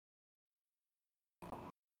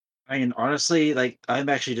 I mean, honestly, like I'm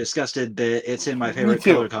actually disgusted that it's in my Me favorite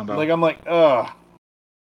color too. combo. Like I'm like, ugh,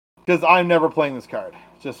 because I'm never playing this card.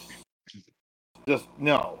 Just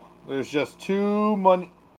no. There's just too many.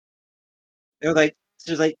 Like it's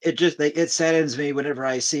just like it saddens me whenever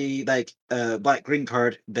I see like a black green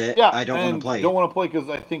card that Yeah, I don't want to and play. don't want to play because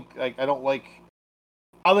I think like I don't like.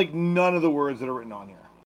 I like none of the words that are written on here.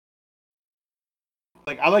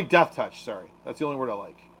 Like I like Death Touch. Sorry, that's the only word I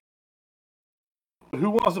like. But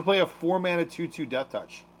who wants to play a 4-mana 2/2 Death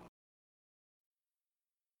Touch?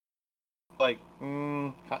 Like,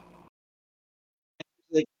 Like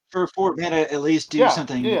for 4 mana, at least do yeah, yeah,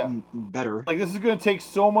 something yeah. better. Like this is going to take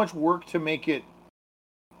so much work to make it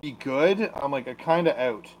be good. I'm like, kind of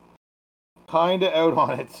out on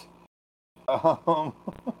it. Um,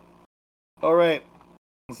 all right.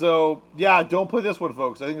 So yeah, don't play this one,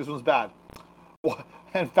 folks. I think this one's bad.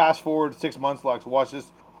 And fast forward 6 months, Lux. Watch this.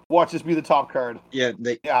 Watch this be the top card. Yeah,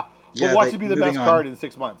 Yeah, but yeah, watch it be the moving best on. card in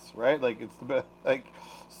 6 months, right? Like it's the best. Like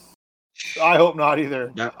I hope not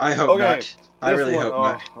either. Yeah, I hope Okay, not. I this really one. hope Oh,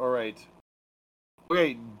 not. all right.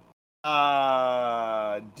 Okay,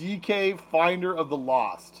 DK Finder of the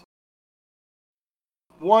Lost.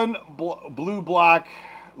 one blue-black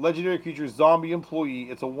legendary creature zombie employee.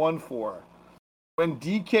 It's a 1/4. When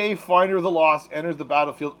DK Finder of the Lost enters the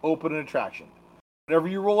battlefield, open an attraction. Whenever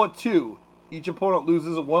you roll a 2, each opponent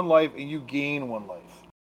loses 1 life and you gain 1 life.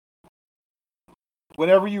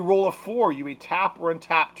 Whenever you roll a 4, you may tap or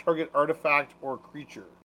untap target artifact or creature.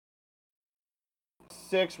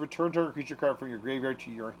 6, return target creature card from your graveyard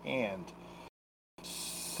to your hand.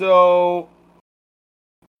 So,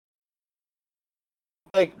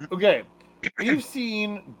 like, okay, we've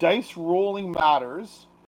seen dice rolling matters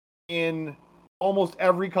in almost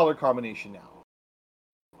every color combination now.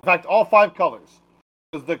 In fact, all 5 colors.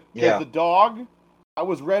 Because the dog, that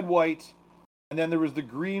was red, white, and then there was the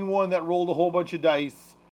green one that rolled a whole bunch of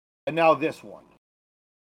dice, and now this one.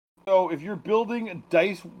 So if you're building a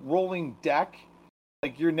dice rolling deck,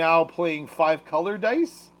 like you're now playing 5 color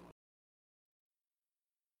dice,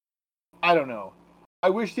 I don't know. I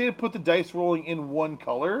wish they had put the dice rolling in 1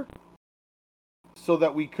 color so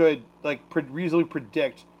that we could like easily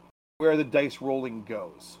predict where the dice rolling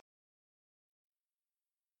goes.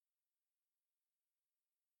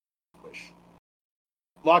 Wish.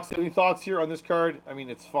 Locks, any thoughts here on this card? I mean,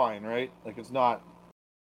 it's fine, right? Like, it's not.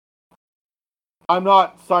 I'm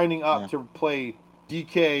not signing up to play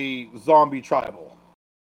DK Zombie Tribal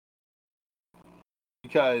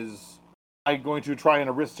because I'm going to try and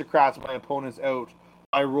aristocrat my opponents out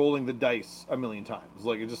by rolling the dice a million times.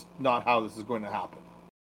 Like, it's just not how this is going to happen.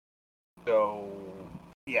 So,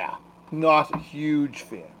 yeah, not a huge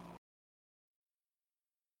fan.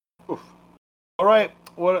 Oof. All right,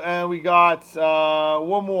 and we got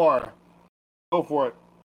one more. Go for it.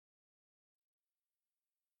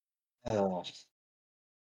 Oh.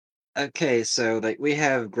 Okay, so like we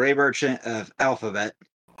have Gray Merchant of Alphabet.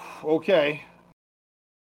 Okay.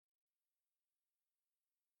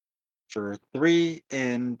 For 3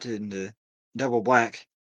 and double black,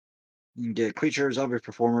 you can get creature zombie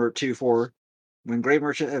performer 2/4. When Gray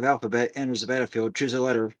Merchant of Alphabet enters the battlefield, choose a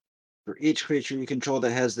letter. For each creature you control that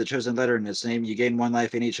has the chosen letter in its name, you gain 1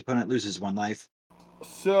 life and each opponent loses 1 life.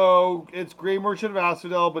 So it's Grey Merchant of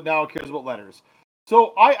Asphodel, but now it cares about letters.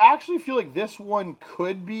 So I actually feel like this one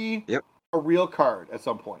could be a real card at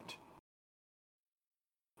some point.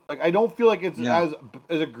 Like, I don't feel like it's as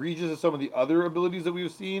egregious as some of the other abilities that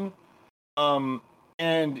we've seen.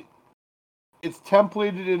 And it's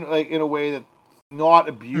templated in a way that's not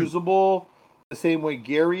abusable the same way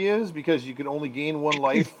Gary is, because you can only gain 1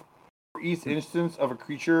 life for each instance of a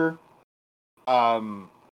creature that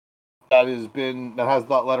has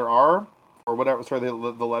that letter R or whatever. Sorry, the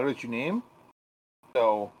letter that you name.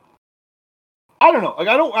 So I don't know. Like,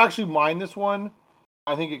 I don't actually mind this one.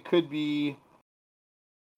 I think it could be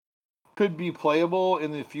playable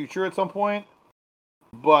in the future at some point.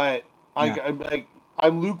 But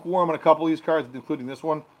I'm lukewarm on a couple of these cards, including this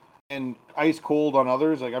one, and ice cold on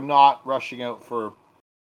others. Like, I'm not rushing out for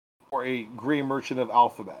a Gray Merchant of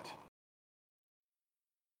Alphabet.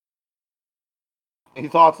 Any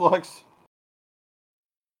thoughts, Lex?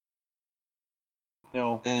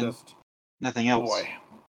 No, just nothing else. Boy.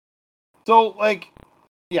 So, like,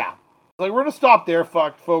 yeah, like, we're gonna stop there,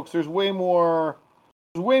 folks. There's way more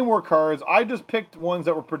cards. I just picked ones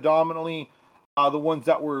that were predominantly the ones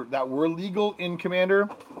that were legal in Commander,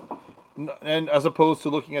 and as opposed to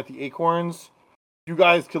looking at the acorns. You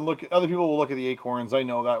guys can look at, other people will look at the acorns. I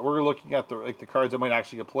know that we're looking at the cards that might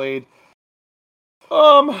actually get played.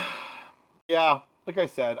 Yeah, like I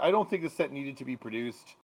said, I don't think the set needed to be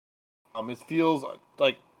produced. It feels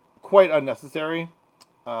like quite unnecessary,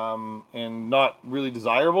 and not really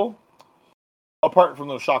desirable. Apart from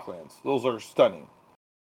those shocklands, those are stunning.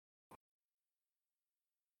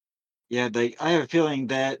 Yeah, I have a feeling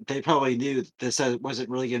that they probably knew this wasn't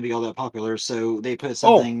really going to be all that popular, so they put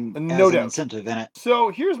something as an incentive in it. So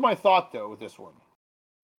here's my thought, though, with this one.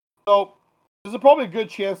 So this is probably a good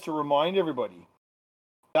chance to remind everybody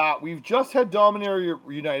that we've just had Dominaria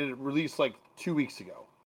United released like 2 weeks ago.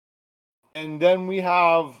 And then we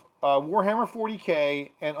have Warhammer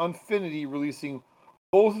 40k and Unfinity releasing.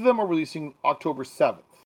 Both of them are releasing October 7th.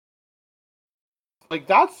 Like,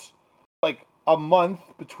 that's like a month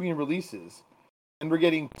between releases, and we're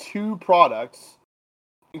getting 2 products,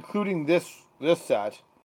 including this set.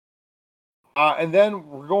 And then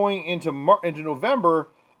we're going into November,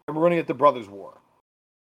 and we're going to get the Brothers War.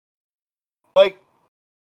 Like,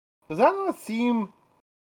 does that not seem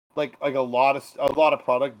like a lot of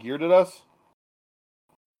product geared at us?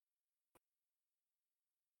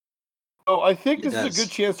 So I think this is a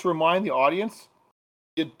good chance to remind the audience,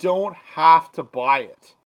 you don't have to buy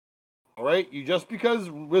it. All right? You just because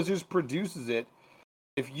Wizards produces it,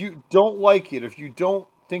 if you don't like it, if you don't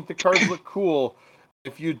think the cards look cool,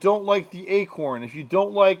 If you don't like the acorn, if you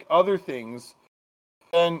don't like other things,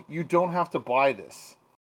 then you don't have to buy this.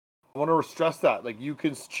 I want to stress that. Like, you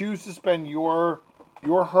can choose to spend your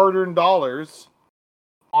hard-earned dollars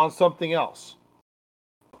on something else.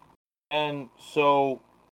 And so,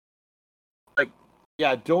 like,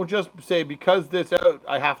 yeah, don't just say because this out,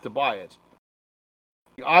 I have to buy it.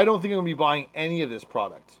 I don't think I'm gonna be buying any of this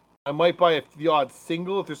product. I might buy the odd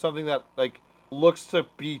single if there's something that like looks to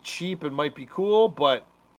be cheap and might be cool, but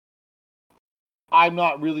I'm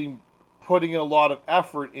not really putting a lot of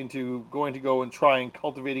effort into going to go and try and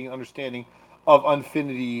cultivating an understanding of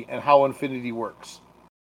Unfinity and how Unfinity works.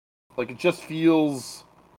 Like, it just feels,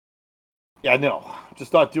 yeah, no,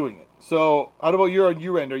 just not doing it. So, how about your on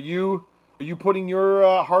your end? Are you putting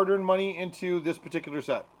your hard-earned money into this particular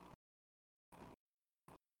set?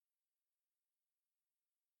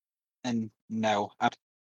 And no,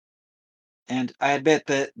 and I admit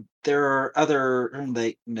that there are other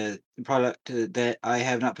like product that I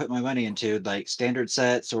have not put my money into, like standard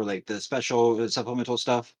sets or like the special supplemental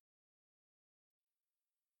stuff.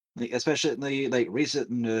 Like, especially like recent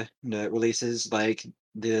releases, like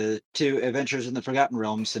the two Adventures in the Forgotten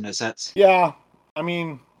Realms in the sets. Yeah, I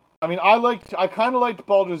mean, I kind of liked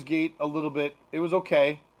Baldur's Gate a little bit. It was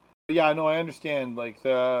okay. But yeah, no, I understand. Like,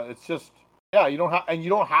 it's just, yeah, you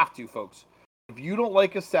don't have to, folks. If you don't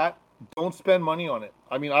like a set, don't spend money on it.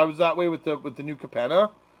 I mean, I was that way with the new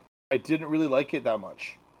Capenna. I didn't really like it that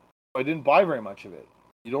much. I didn't buy very much of it.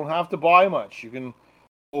 You don't have to buy much. You can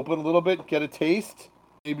open a little bit, get a taste.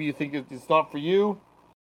 Maybe you think it's not for you.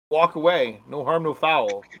 Walk away. No harm, no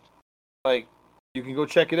foul. Like, you can go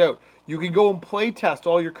check it out. You can go and play test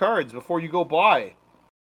all your cards before you go buy.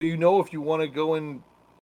 You know if you want to go and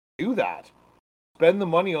do that. Spend the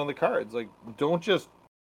money on the cards. Like, don't just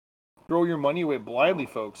throw your money away blindly,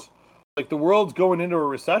 folks. Like, the world's going into a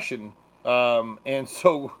recession, and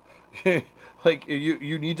so like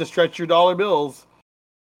you need to stretch your dollar bills,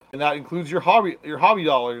 and that includes your hobby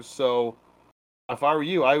dollars. So if I were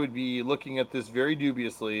you, I would be looking at this very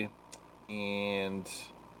dubiously, and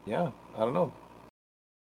yeah, I don't know.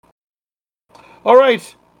 All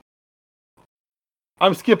right,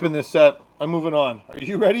 I'm skipping this set. I'm moving on. Are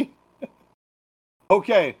you ready?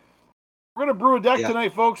 Okay. We're going to brew a deck Yeah,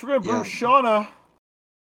 tonight, folks. We're going to brew yeah. Shauna.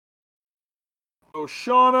 So,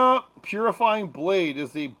 Shauna Purifying Blade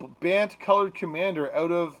is the Bant colored commander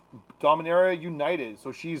out of Dominaria United.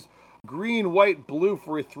 So, she's green, white, blue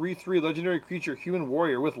for a 3/3 legendary creature, human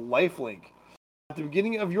warrior with lifelink. At the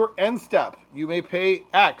beginning of your end step, you may pay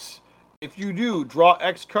X. If you do, draw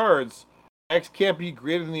X cards. X can't be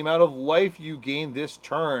greater than the amount of life you gain this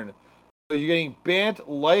turn. So you're getting Bant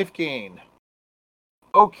life gain.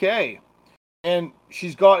 Okay. And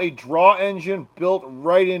she's got a draw engine built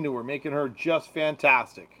right into her, making her just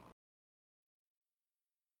fantastic.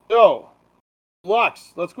 So,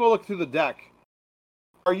 Lux, let's go look through the deck.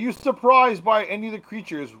 Are you surprised by any of the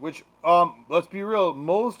creatures, which, let's be real,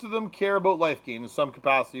 most of them care about life gain in some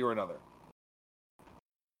capacity or another?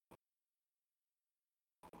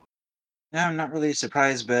 No, I'm not really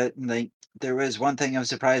surprised, but like there was one thing I'm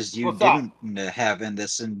surprised you What's that? didn't have in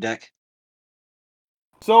this deck.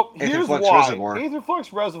 So, here's Aetherflux why. Reservoir.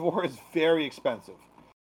 Aetherflux Reservoir is very expensive.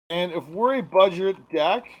 And if we're a budget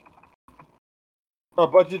deck, or a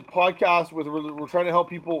budget podcast with we're trying to help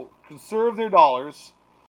people conserve their dollars,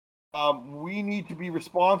 we need to be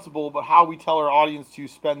responsible about how we tell our audience to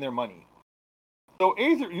spend their money. So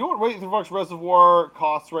you know what Aetherflux Reservoir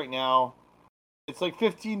costs right now? It's like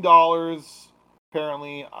 $15.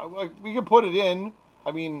 Apparently, we can put it in.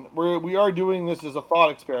 I mean, we are doing this as a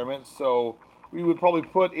thought experiment, so we would probably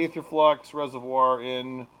put Aetherflux Reservoir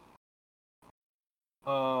in.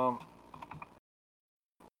 Um,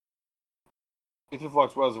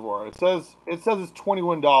 Aetherflux Reservoir. It says it's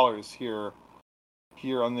 $21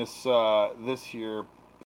 here on this here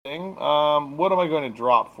thing. What am I going to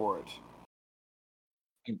drop for it?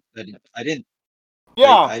 I didn't like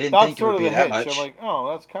Yeah, I didn't that's think it sort would of be the that hitch. I'm much. like, oh,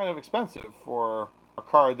 that's kind of expensive for a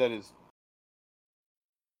card that is.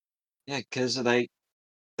 Yeah, because like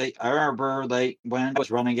I remember like when I was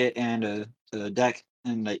running it and a deck,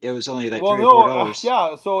 and like it was only like Well, no, $3 or $4.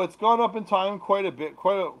 yeah. So it's gone up in time quite a bit,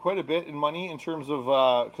 quite a bit in money in terms of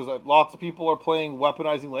because lots of people are playing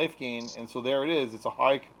weaponizing life gain, and so there it is. It's a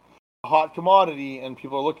hot commodity, and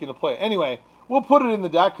people are looking to play. Anyway, we'll put it in the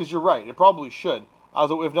deck because you're right. It probably should,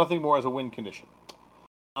 if nothing more, as a win condition.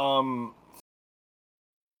 Um,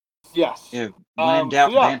 yes. Yeah, when in So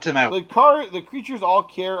doubt, yeah, bant them out. the creatures all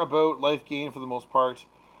care about life gain for the most part.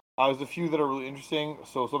 There's a few that are really interesting.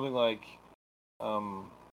 So something like,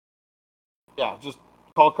 um, yeah, just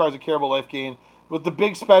call cards that care about life gain. with the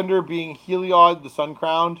big spender being Heliod, the Sun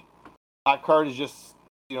Crowned. That card is just,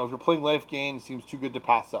 if you're playing life gain, it seems too good to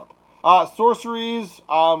pass up. Sorceries,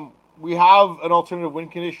 we have an alternative win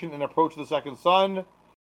condition and Approach the Second Sun.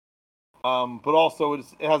 But also it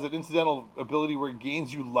has an incidental ability where it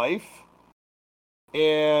gains you life.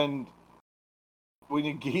 And when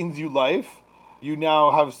it gains you life, you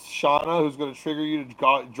now have Shauna who's going to trigger you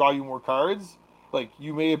to draw you more cards. Like,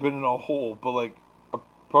 you may have been in a hole, but like,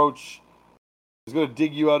 Approach is going to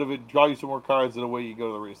dig you out of it, draw you some more cards, and away you go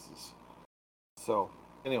to the races. So,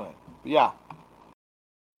 anyway, yeah.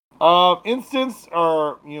 Instants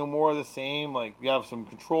are, more of the same. Like, we have some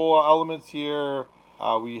control elements here.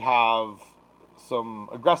 We have some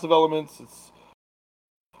aggressive elements. It's,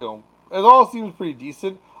 it all seems pretty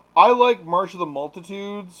decent. I like March of the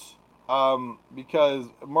Multitudes, because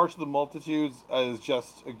March of the Multitudes is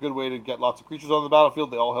just a good way to get lots of creatures on the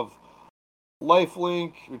battlefield. They all have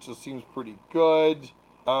lifelink, which just seems pretty good.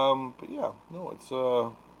 But yeah, no, it's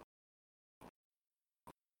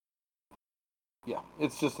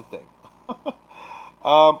it's just a thing.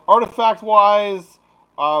 Artifact wise,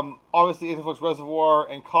 obviously Aetherflux Reservoir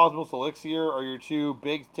and Cosmos Elixir are your two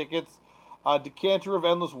big tickets. Decanter of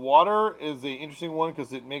Endless Water is an interesting one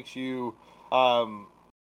because it makes you.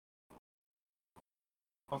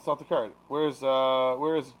 That's not the card. Where is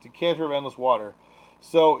Decanter of Endless Water?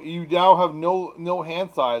 So you now have no hand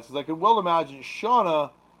size, because I could well imagine Shauna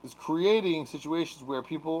is creating situations where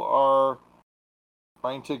people are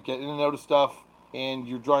trying to get in and out of stuff, and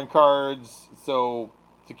you're drawing cards. So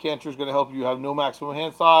Decanter is going to help you have no maximum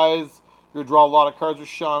hand size. You're going to draw a lot of cards with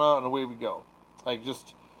Shauna, and away we go. Like,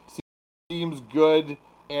 just seems good,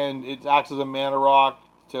 and it acts as a mana rock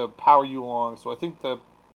to power you along. So I think the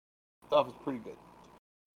stuff is pretty good.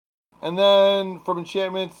 And then from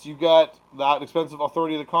enchantments, you got that expensive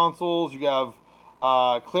Authority of the Consuls. You have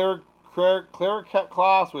Cleric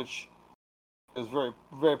class, which is very,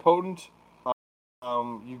 very potent.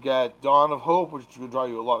 You get Dawn of Hope, which will draw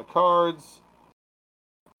you a lot of cards.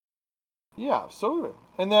 Yeah, so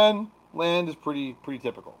and then land is pretty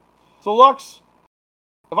typical. So Lux,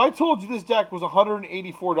 if I told you this deck was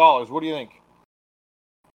 $184, what do you think?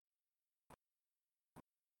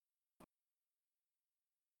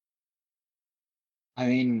 I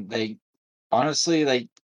mean, honestly,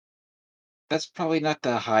 that's probably not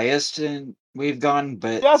the highest we've gone,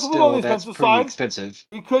 but Yeah, it's a little on the still, that's expensive pretty side. expensive.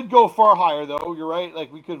 We could go far higher, though. You're right.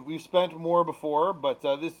 Like, we've spent more before, but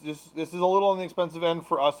this is a little on the expensive end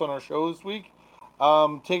for us on our show this week.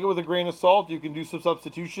 Take it with a grain of salt. You can do some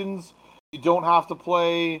substitutions. You don't have to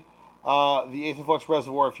play the Aetherflux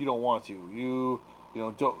Reservoir if you don't want to.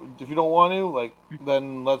 Don't, if you don't want to, like,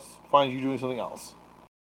 then let's find you doing something else.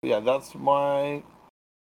 But yeah, that's my.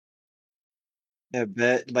 Yeah,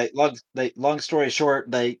 but long story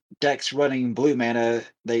short, decks running blue mana,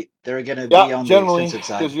 they're gonna be Yeah, on the generally,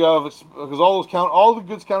 expensive because side. all the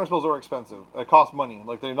goods counter spells are expensive. They cost money.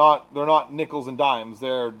 Like, they're not nickels and dimes.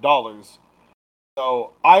 They're dollars.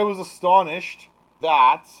 So I was astonished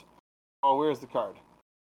that. Oh, where's the card?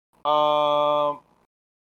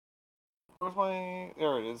 Where's my?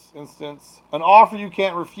 There it is. Instance. An offer you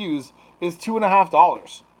can't refuse is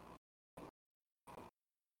 $2.50.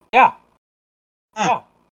 Yeah, Huh. yeah.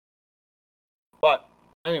 But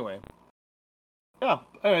anyway, yeah.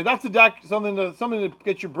 Anyway, that's a deck. Something to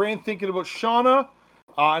get your brain thinking about Shauna,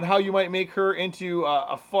 and how you might make her into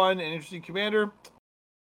a fun and interesting commander.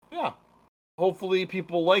 Yeah. Hopefully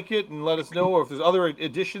people like it and let us know, or if there's other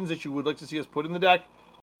additions that you would like to see us put in the deck.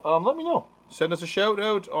 Let me know. Send us a shout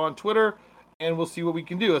out on Twitter, and we'll see what we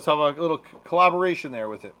can do. Let's have a little collaboration there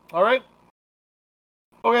with it. All right.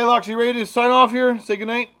 Okay, Lux, you ready to sign off here? Say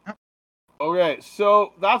goodnight. Okay,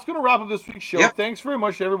 so that's going to wrap up this week's show. Yep. Thanks very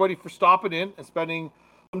much to everybody for stopping in and spending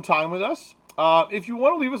some time with us. If you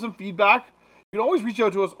want to leave us some feedback, you can always reach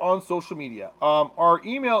out to us on social media. Our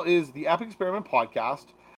email is the Epic Experiment Podcast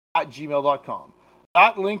at gmail.com.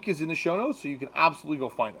 That link is in the show notes, so you can absolutely go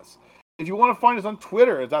find us. If you want to find us on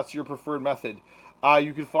Twitter, if that's your preferred method,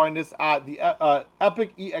 you can find us at the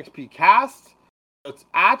Epic EXP Cast. It's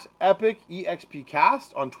at Epic EXP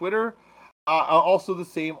Cast on Twitter. Also the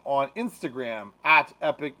same on Instagram at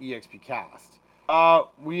Epic EXP Cast.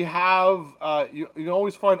 We have you can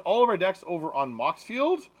always find all of our decks over on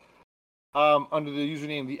Moxfield under the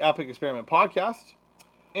username the Epic Experiment Podcast.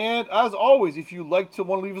 And as always, if you want to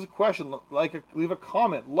leave us a question, leave a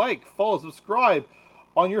comment, follow, subscribe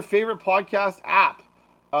on your favorite podcast app.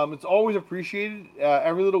 It's always appreciated.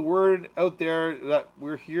 Every little word out there that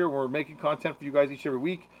we're here, we're making content for you guys each and every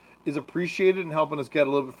week, is appreciated and helping us get a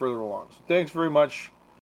little bit further along. So thanks very much.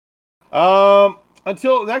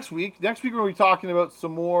 until next week. Next week we're going to be talking about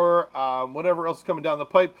some more whatever else is coming down the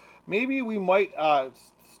pipe. Maybe we might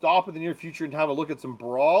stop in the near future and have a look at some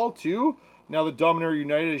Brawl too. Now that Dominator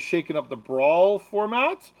United is shaking up the Brawl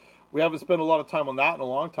format, we haven't spent a lot of time on that in a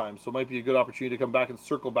long time, so it might be a good opportunity to come back and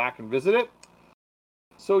circle back and visit it.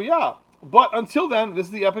 So yeah, but until then, this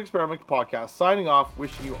is the Epic Experiment Podcast signing off,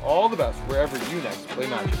 wishing you all the best wherever you next play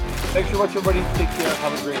Magic. Thanks very much, everybody. Take care.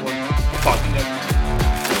 Have a great one. Talk to you next week.